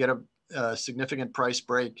 35, you get a significant price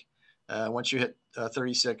break. Once you hit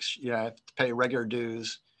 36, you have to pay regular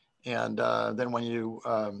dues. And then when you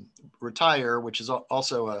retire, which is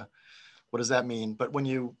also what does that mean? But when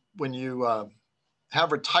you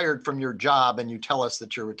have retired from your job and you tell us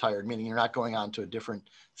that you're retired, meaning you're not going on to a different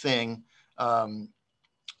thing,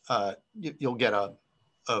 you'll get a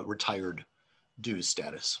retired dues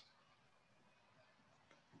status.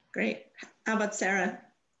 Great. How about Sarah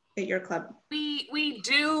at your club? We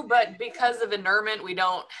do, but because of inurement, we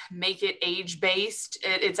don't make it age-based.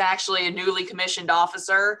 It's actually a newly commissioned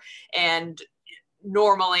officer, and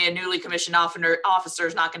normally a newly commissioned officer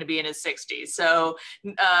is not going to be in his 60s. So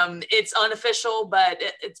it's unofficial, but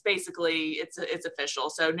it's basically, it's official.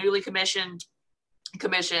 So newly commissioned,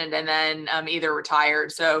 and then either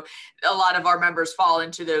retired. So a lot of our members fall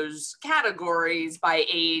into those categories by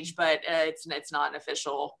age, but it's not an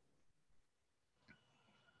official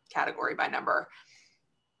category by number.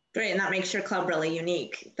 Great, and that makes your club really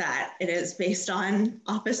unique, that it is based on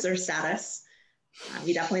officer status.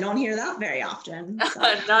 You definitely don't hear that very often. So.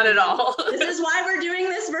 Not at all. This is why we're doing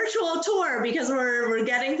this virtual tour, because we're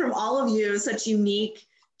getting from all of you such unique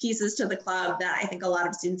pieces to the club that I think a lot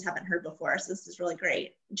of students haven't heard before. So this is really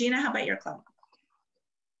great. Gina, how about your club?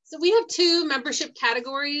 So we have two membership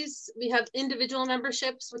categories. We have individual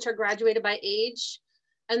memberships, which are graduated by age.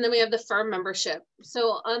 And then we have the firm membership.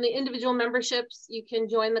 So on the individual memberships, you can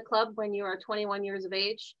join the club when you are 21 years of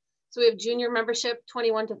age. So we have junior membership,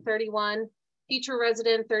 21 to 31, feature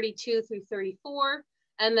resident, 32 through 34,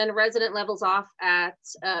 and then resident levels off at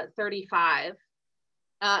 35.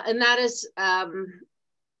 And that is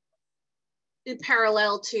in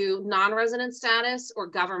parallel to non-resident status or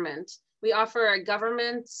government. We offer a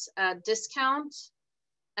government discount,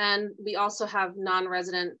 and we also have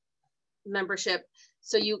non-resident membership.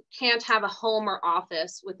 So you can't have a home or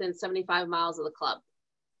office within 75 miles of the club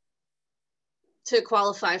to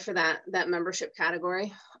qualify for that membership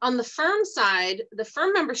category. On the firm side, the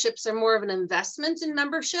firm memberships are more of an investment in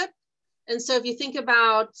membership. And so if you think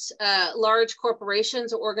about large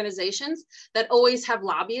corporations or organizations that always have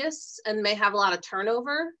lobbyists and may have a lot of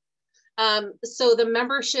turnover, so the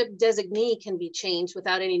membership designee can be changed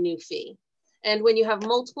without any new fee. And when you have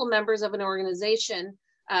multiple members of an organization,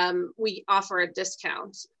 we offer a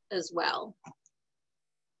discount as well.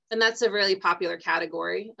 And that's a really popular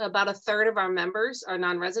category. About a third of our members are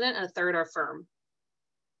non-resident and a third are firm.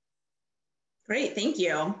 Great, thank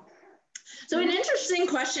you. So an interesting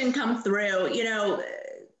question come through, you know,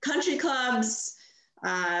 country clubs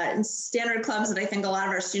and standard clubs that I think a lot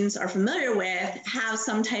of our students are familiar with have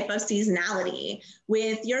some type of seasonality.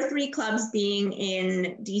 With your three clubs being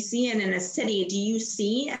in DC and in a city, do you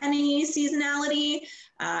see any seasonality?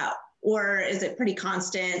 Or is it pretty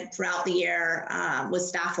constant throughout the year with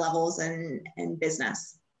staff levels and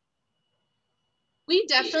business? We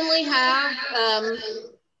definitely have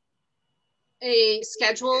a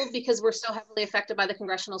schedule because we're so heavily affected by the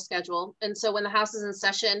congressional schedule. And so when the House is in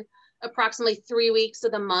session, approximately 3 weeks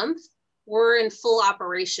of the month, we're in full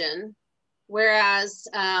operation. Whereas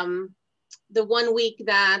the 1 week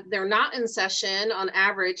that they're not in session on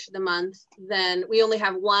average for the month, then we only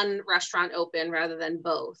have one restaurant open rather than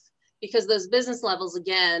both, because those business levels,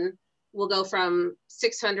 again, will go from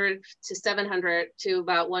 600 to 700 to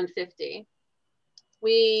about 150.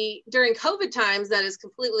 During COVID times, that has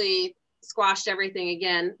completely squashed everything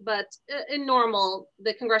again, but in normal,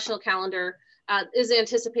 the congressional calendar is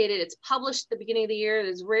anticipated. It's published at the beginning of the year.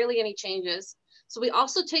 There's rarely any changes. So we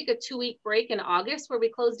also take a 2-week break in August where we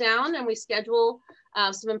close down and we schedule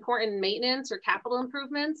some important maintenance or capital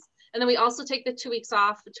improvements. And then we also take the 2 weeks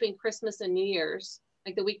off between Christmas and New Year's,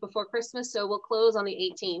 like the week before Christmas. So we'll close on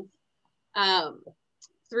the 18th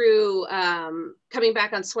through coming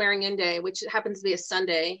back on swearing in day, which happens to be a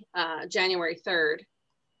Sunday, January 3rd.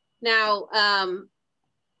 Now,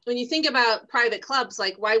 when you think about private clubs,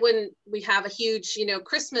 like why wouldn't we have a huge,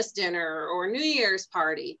 Christmas dinner or New Year's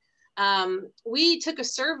party? We took a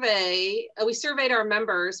survey, we surveyed our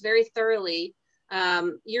members very thoroughly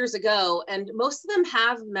years ago, and most of them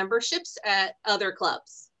have memberships at other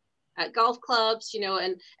clubs, at golf clubs,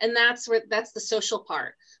 and that's the social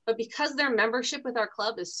part. But because their membership with our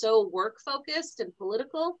club is so work focused and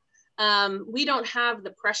political, we don't have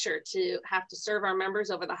the pressure to have to serve our members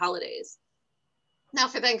over the holidays. Now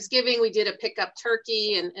for Thanksgiving, we did a pickup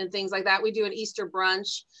turkey and things like that. We do an Easter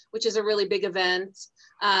brunch, which is a really big event.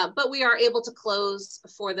 But we are able to close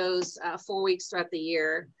for those 4 weeks throughout the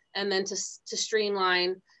year, and then to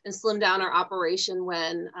streamline and slim down our operation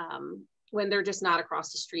when they're just not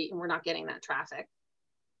across the street and we're not getting that traffic.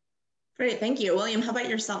 Great, thank you. William, how about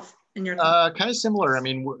yourself and your club? Kind of similar. I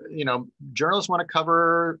mean, journalists want to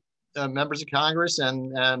cover members of Congress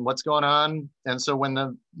and what's going on. And so when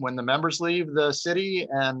the members leave the city,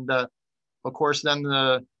 and of course, then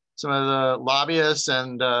some of the lobbyists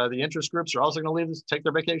and the interest groups are also going to leave, take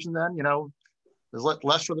their vacation then, There's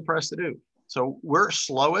less for the press to do. So we're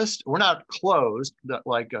slowest. We're not closed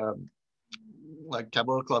like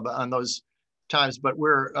Tableau Club on those times, but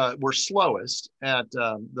we're slowest at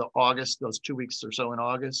the August, those 2 weeks or so in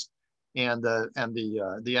August, and the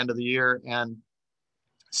end of the year. And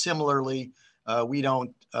similarly, we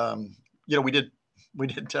don't, we did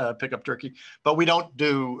pick up turkey, but we don't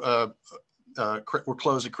do. We're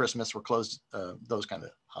closed at Christmas. We're closed those kind of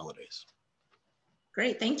holidays.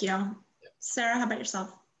 Great, thank you, Sarah. How about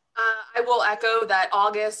yourself? I will echo that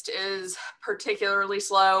August is particularly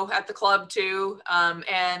slow at the club too.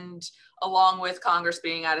 And along with Congress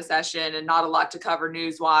being out of session and not a lot to cover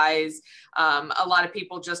news-wise, a lot of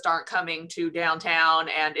people just aren't coming to downtown,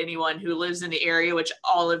 and anyone who lives in the area, which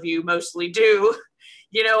all of you mostly do,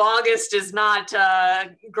 August is not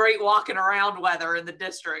great walking around weather in the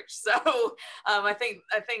district. So I think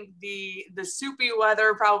the soupy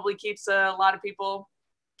weather probably keeps a lot of people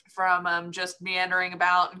from just meandering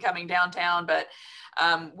about and coming downtown, but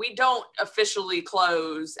we don't officially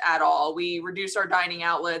close at all. We reduce our dining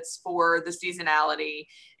outlets for the seasonality,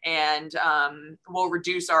 and we'll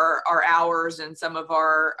reduce our hours and some of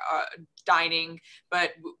our dining,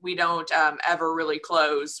 but we don't ever really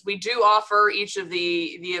close. We do offer each of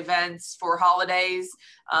the events for holidays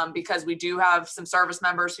because we do have some service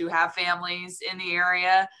members who have families in the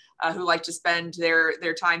area who like to spend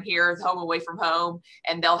their time here, home away from home,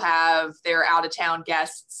 and they'll have their out-of-town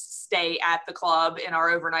guests stay at the club in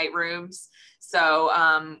our overnight rooms.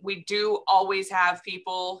 So we do always have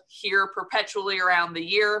people here perpetually around the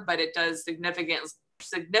year, but it does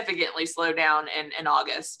significantly slow down in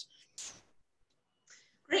August.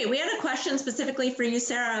 Great. We had a question specifically for you,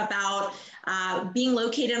 Sarah, about being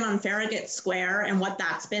located on Farragut Square and what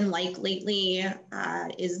that's been like lately.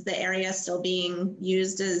 Is the area still being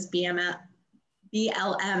used as BLM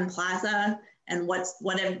Plaza? And what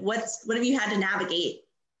have you had to navigate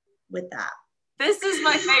with that? This is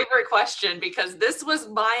my favorite question because this was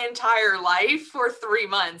my entire life for 3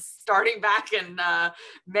 months, starting back in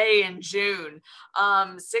May and June.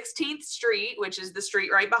 16th Street, which is the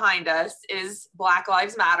street right behind us, is Black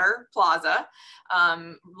Lives Matter Plaza,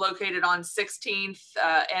 located on 16th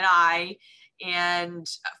and I. And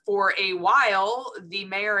for a while, the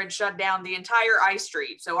mayor had shut down the entire I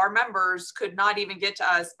Street. So our members could not even get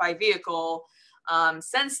to us by vehicle.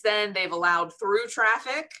 Since then, they've allowed through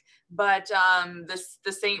traffic. But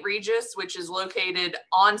the St. Regis, which is located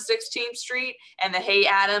on 16th Street, and the Hay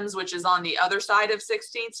Adams, which is on the other side of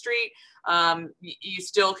 16th Street, you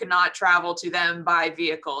still cannot travel to them by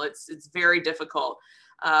vehicle. It's very difficult.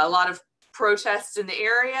 A lot of protests in the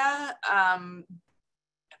area.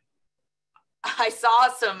 I saw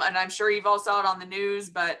some, and I'm sure you've all saw it on the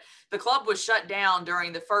news, but the club was shut down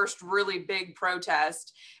during the first really big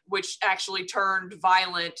protest, which actually turned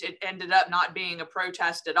violent. It ended up not being a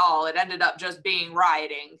protest at all. It ended up just being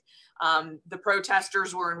rioting. The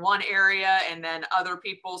protesters were in one area, and then other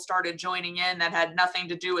people started joining in that had nothing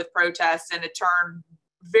to do with protests, and it turned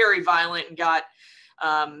very violent and got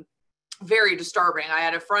very disturbing. I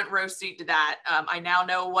had a front row seat to that. I now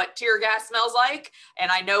know what tear gas smells like,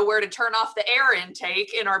 and I know where to turn off the air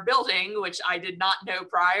intake in our building, which I did not know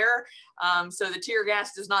prior. So the tear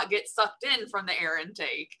gas does not get sucked in from the air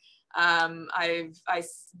intake.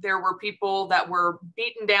 There were people that were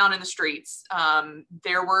beaten down in the streets.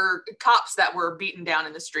 There were cops that were beaten down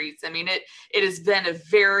in the streets. I mean, it has been a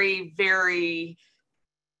very, very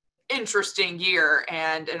interesting year,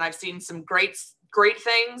 and I've seen some great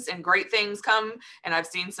things, and great things come, and I've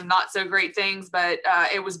seen some not so great things, but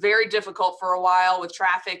it was very difficult for a while with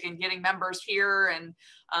traffic and getting members here and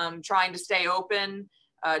trying to stay open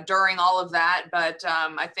during all of that. But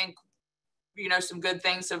I think, some good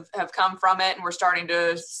things have come from it, and we're starting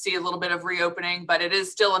to see a little bit of reopening, but it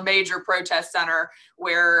is still a major protest center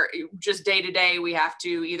where just day to day, we have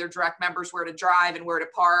to either direct members where to drive and where to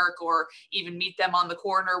park, or even meet them on the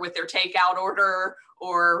corner with their takeout order,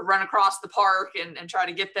 or run across the park and try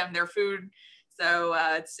to get them their food. So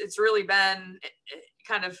it's really been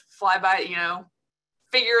kind of fly by,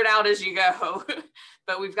 figure it out as you go,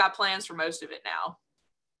 but we've got plans for most of it now.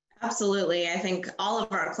 Absolutely. I think all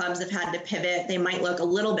of our clubs have had to pivot. They might look a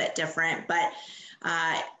little bit different, but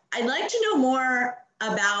I'd like to know more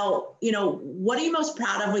about, what are you most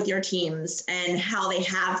proud of with your teams and how they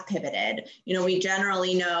have pivoted? We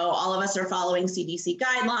generally know all of us are following CDC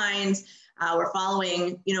guidelines. We're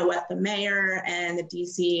following, what the mayor and the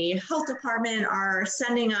DC Health Department are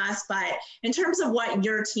sending us. But in terms of what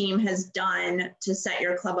your team has done to set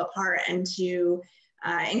your club apart and to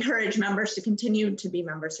encourage members to continue to be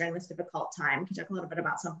members during this difficult time, can you talk a little bit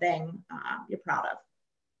about something you're proud of?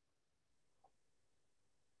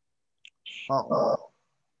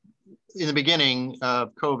 In the beginning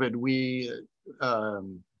of COVID, we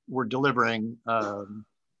were delivering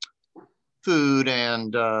food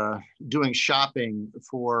and doing shopping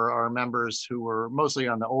for our members who were mostly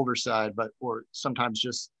on the older side, but or sometimes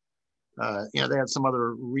just you know, they had some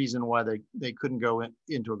other reason why they couldn't go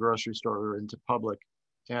into a grocery store or into public,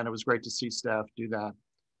 and it was great to see staff do that.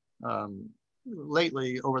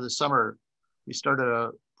 Lately, over the summer, we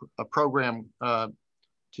started a program to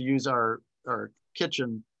use our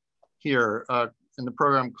kitchen here in the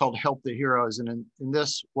program called Help the Heroes, and in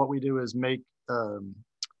this, what we do is make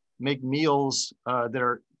meals that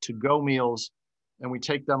are to-go meals, and we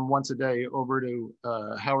take them once a day over to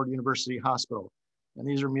Howard University Hospital. And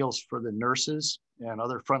these are meals for the nurses and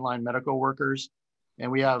other frontline medical workers. And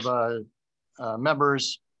we have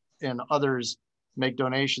members and others make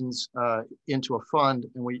donations into a fund,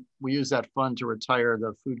 and we use that fund to retire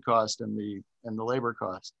the food cost and the labor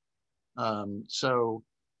cost. So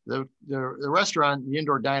the restaurant, the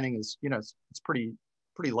indoor dining is, you know, it's pretty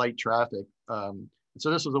light traffic. So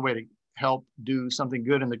this was a way to help do something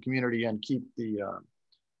good in the community and keep the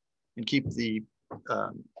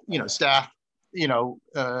you know, staff, you know,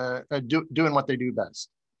 doing what they do best.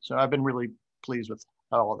 So I've been really pleased with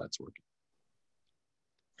how all that's working.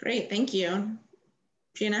 Great, thank you.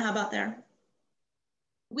 Gina, how about there?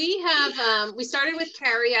 We have, we started with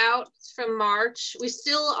carry out from March. We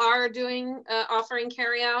still are doing, offering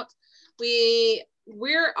carry out.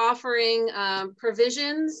 We're offering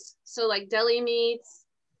provisions, so like deli meats,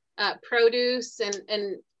 produce,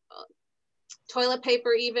 and toilet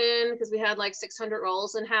paper even, because we had like 600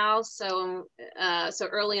 rolls in house. So so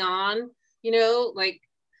early on, you know, like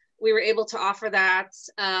we were able to offer that.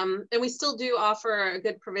 And we still do offer a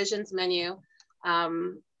good provisions menu.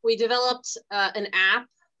 We developed an app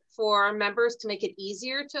for our members to make it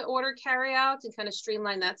easier to order carry out and kind of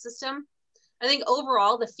streamline that system. I think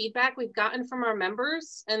overall, the feedback we've gotten from our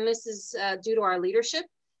members, and this is due to our leadership,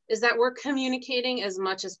 is that we're communicating as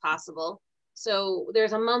much as possible. So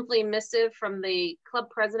there's a monthly missive from the club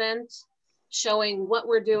president showing what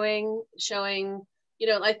we're doing, showing, you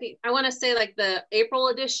know, I want to say like the April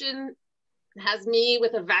edition has me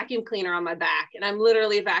with a vacuum cleaner on my back, and I'm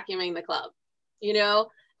literally vacuuming the club, you know?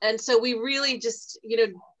 And so we really just, you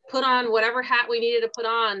know, put on whatever hat we needed to put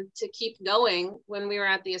on to keep going when we were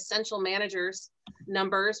at the essential managers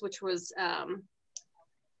numbers, which was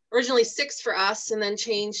originally 6 for us and then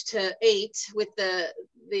changed to 8 with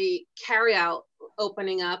the carry out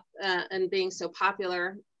opening up and being so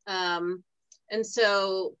popular. And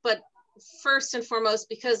so, but first and foremost,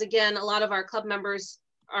 because again, a lot of our club members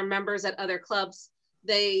are members at other clubs,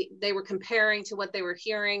 they were comparing to what they were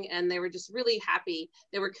hearing, and they were just really happy.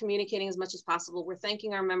 They were communicating as much as possible. We're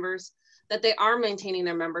thanking our members that they are maintaining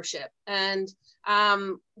their membership. And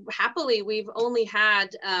happily, we've only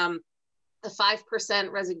had a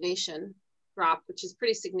 5% resignation drop, which is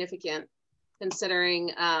pretty significant considering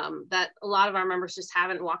that a lot of our members just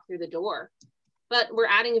haven't walked through the door. But we're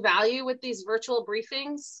adding value with these virtual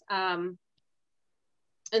briefings. And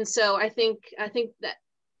so I think that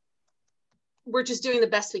we're just doing the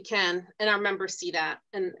best we can, and our members see that,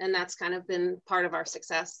 and that's kind of been part of our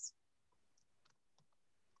success.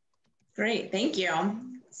 Great, thank you.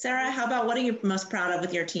 Sarah, how about, what are you most proud of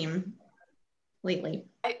with your team lately?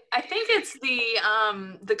 I think it's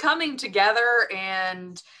the coming together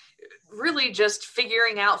and really just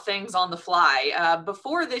figuring out things on the fly.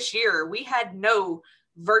 Before this year, we had no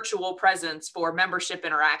virtual presence for membership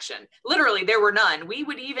interaction. Literally, there were none. We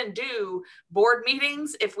would even do board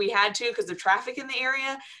meetings if we had to because of traffic in the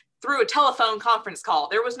area through a telephone conference call.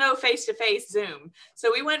 There was no face-to-face Zoom.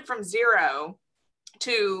 So we went from 0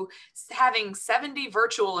 to having 70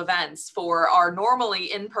 virtual events for our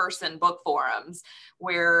normally in-person book forums,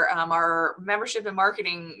 where our membership and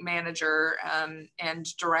marketing manager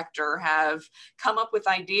and director have come up with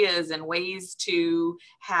ideas and ways to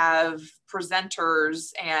have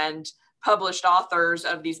presenters and published authors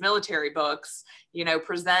of these military books, you know,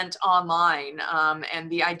 present online, and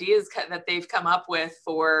the ideas that they've come up with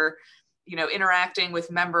for, you know, interacting with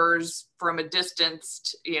members from a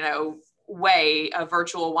distanced, you know, way of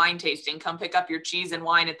virtual wine tasting. Come pick up your cheese and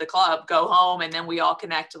wine at the club, go home, and then we all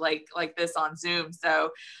connect like this on Zoom.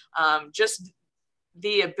 So just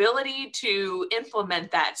the ability to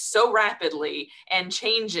implement that so rapidly and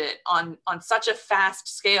change it on such a fast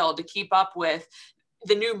scale to keep up with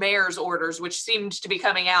the new mayor's orders, which seemed to be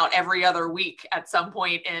coming out every other week at some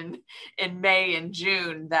point in May and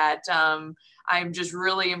June, that I'm just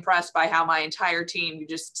really impressed by how my entire team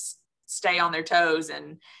just stay on their toes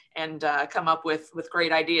and come up with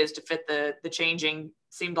great ideas to fit the changing,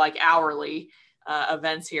 seemed like hourly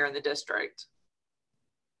events here in the district.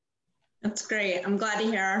 That's great. I'm glad to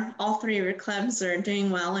hear all three of your clubs are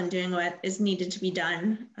doing well and doing what is needed to be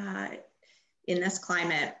done in this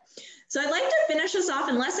climate. So I'd like to finish us off,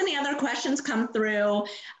 unless any other questions come through,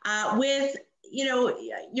 with, you know,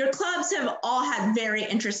 your clubs have all had very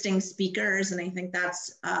interesting speakers, and I think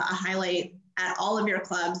that's a highlight at all of your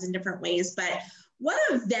clubs in different ways. But what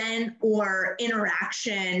event or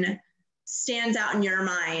interaction stands out in your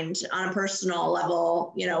mind on a personal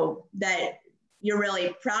level, you know, that you're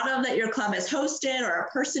really proud of that your club has hosted, or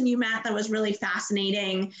a person you met that was really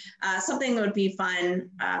fascinating, something that would be fun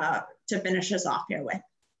to finish us off here with?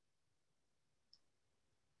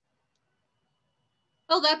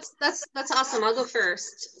 Oh, that's awesome. I'll go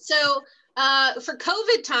first. So for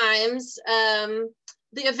COVID times,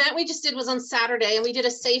 the event we just did was on Saturday, and we did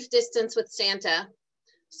a safe distance with Santa.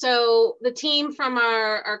 So the team from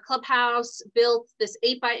our clubhouse built this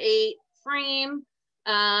 8x8 frame.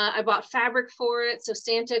 I bought fabric for it so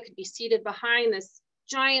Santa could be seated behind this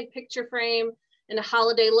giant picture frame in a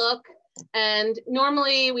holiday look. And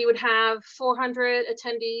normally we would have 400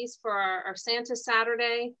 attendees for our Santa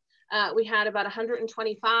Saturday. We had about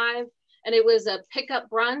 125, and it was a pickup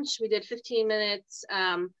brunch. We did 15 minutes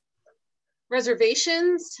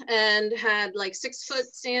reservations and had like 6-foot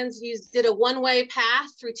stands. Did a one-way path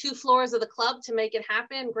through 2 floors of the club to make it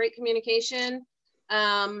happen. Great communication.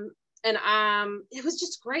 It was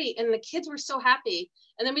just great. And the kids were so happy.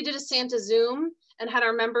 And then we did a Santa Zoom and had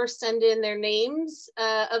our members send in their names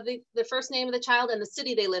of the first name of the child and the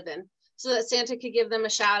city they live in, so that Santa could give them a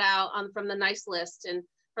shout out from the nice list and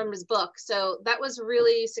from his book. So that was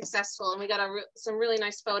really successful. And we got some really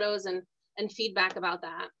nice photos and feedback about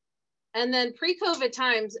that. And then pre-COVID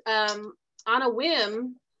times, on a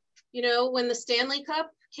whim, you know, when the Stanley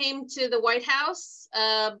Cup came to the White House,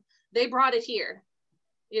 they brought it here,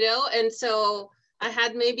 you know? And so I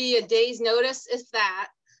had maybe a day's notice, if that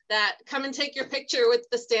come and take your picture with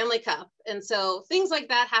the Stanley Cup. And so things like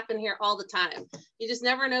that happen here all the time. You just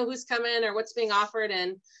never know who's coming or what's being offered.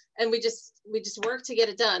 And we just work to get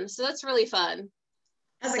it done. So that's really fun.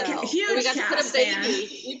 As a huge we got to put a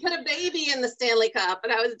baby. We put a baby in the Stanley Cup,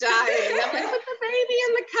 and I was dying. I'm like, put the baby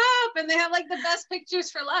in the cup, and they have like the best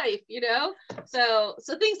pictures for life, you know. So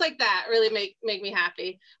things like that really make me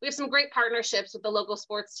happy. We have some great partnerships with the local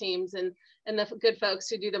sports teams and the good folks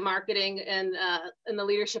who do the marketing and the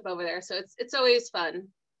leadership over there. So it's always fun.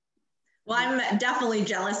 Well, I'm definitely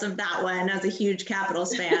jealous of that one as a huge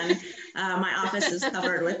Capitals fan. My office is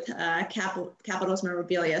covered with Capitals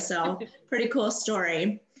memorabilia, so pretty cool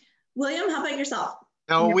story. William, how about yourself?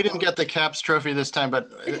 No, we didn't get the Caps trophy this time,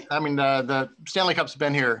 but I mean, the Stanley Cup's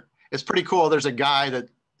been here. It's pretty cool. There's a guy that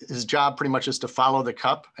his job pretty much is to follow the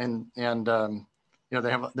cup, and you know,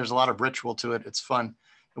 there's a lot of ritual to it. It's fun.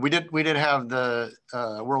 We did have the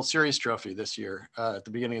World Series trophy this year at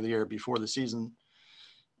the beginning of the year before the season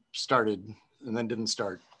started, and then didn't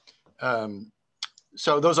start.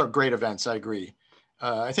 So those are great events. I agree.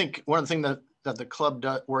 I think one of the things that the club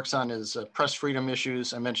works on is press freedom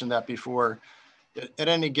issues. I mentioned that before. At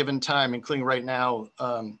any given time, including right now,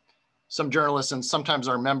 some journalists and sometimes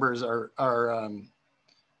our members are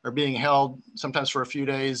being held, sometimes for a few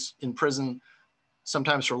days in prison,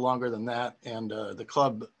 sometimes for longer than that. And the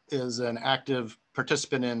club is an active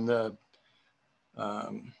participant in the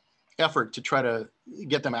effort to try to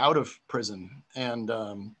get them out of prison. And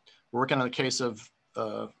we're working on the case of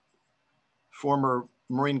former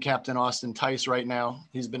Marine Captain Austin Tice right now.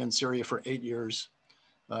 He's been in Syria for 8 years.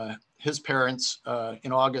 His parents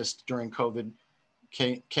in August during COVID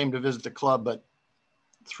came to visit the club, but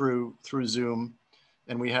through Zoom.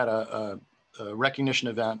 And we had a recognition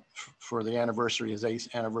event for the anniversary, his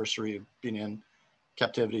 8th anniversary of being in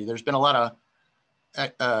captivity. There's been a lot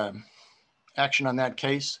of action on that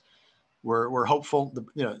case. We're hopeful.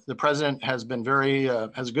 The president has been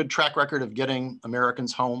has a good track record of getting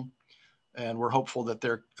Americans home, and we're hopeful that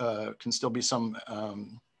there can still be some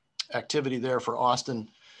activity there for Austin.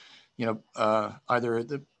 You know, either at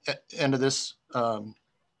the end of this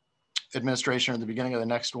administration or the beginning of the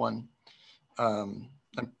next one. And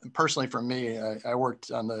personally, for me, I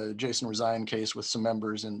worked on the Jason Rezaian case with some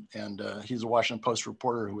members, and he's a Washington Post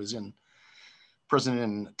reporter who was in prison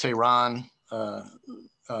in Tehran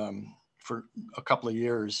for a couple of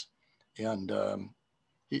years, and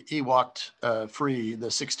he walked free the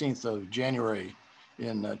 16th of January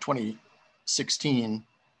in 2016,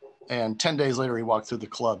 and 10 days later he walked through the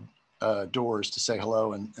club doors to say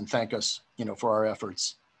hello and thank us, you know, for our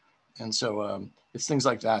efforts. And so it's things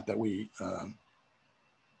like that we you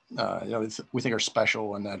know, we think are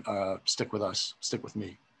special and that stick with us, stick with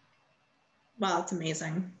me. Wow, it's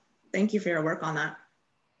amazing. thank you for your work on that.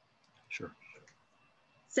 Sure.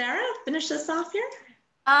 Sarah, finish this off here.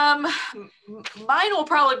 Mine will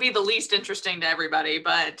probably be the least interesting to everybody,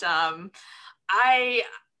 but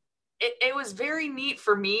it was very neat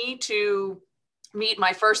for me to meet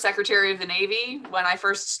my first Secretary of the Navy when I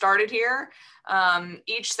first started here.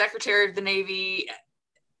 Each Secretary of the Navy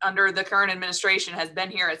under the current administration has been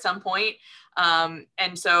here at some point.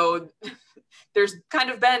 And so there's kind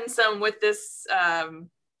of been some, with this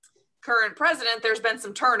current president, there's been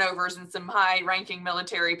some turnovers in some high-ranking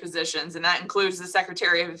military positions, and that includes the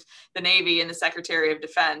Secretary of the Navy and the Secretary of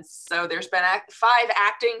Defense. So there's been 5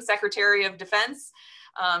 acting Secretary of Defense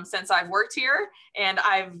since I've worked here, and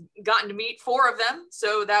I've gotten to meet 4 of them.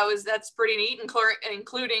 So that's pretty neat,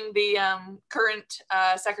 including the current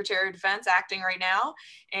Secretary of Defense acting right now,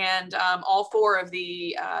 and all 4 of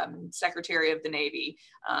the Secretary of the Navy.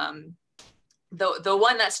 The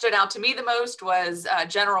one that stood out to me the most was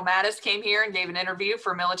General Mattis came here and gave an interview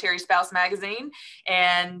for Military Spouse magazine,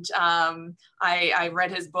 and I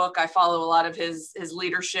read his book. I follow a lot of his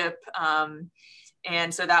leadership.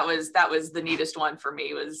 And so that was the neatest one for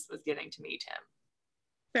me, was getting to meet him.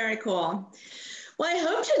 Very cool. Well, I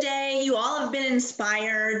hope today you all have been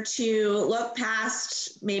inspired to look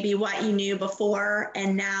past maybe what you knew before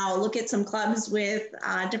and now look at some clubs with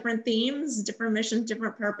different themes, different missions,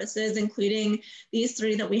 different purposes, including these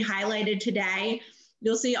 3 that we highlighted today.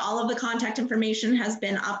 You'll see all of the contact information has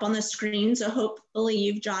been up on the screen, so hopefully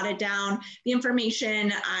you've jotted down the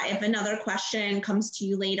information if another question comes to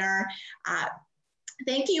you later.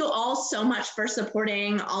 Thank you all so much for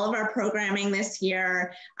supporting all of our programming this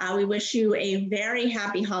year. We wish you a very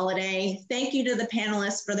happy holiday. Thank you to the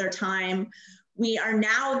panelists for their time. We are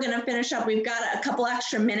now going to finish up. We've got a couple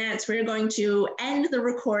extra minutes. We're going to end the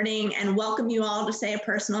recording and welcome you all to say a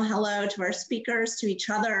personal hello to our speakers, to each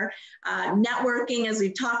other. Networking, as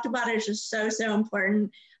we've talked about, is just so, so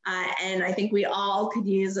important. And I think we all could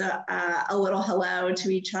use a little hello to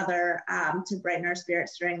each other to brighten our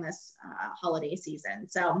spirits during this holiday season.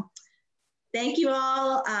 So thank you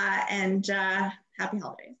all and happy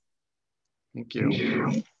holidays. Thank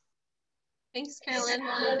you. Thanks, Carolyn.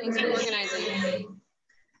 Thanks for organizing.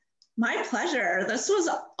 My pleasure. This was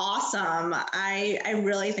awesome. I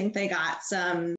really think they got some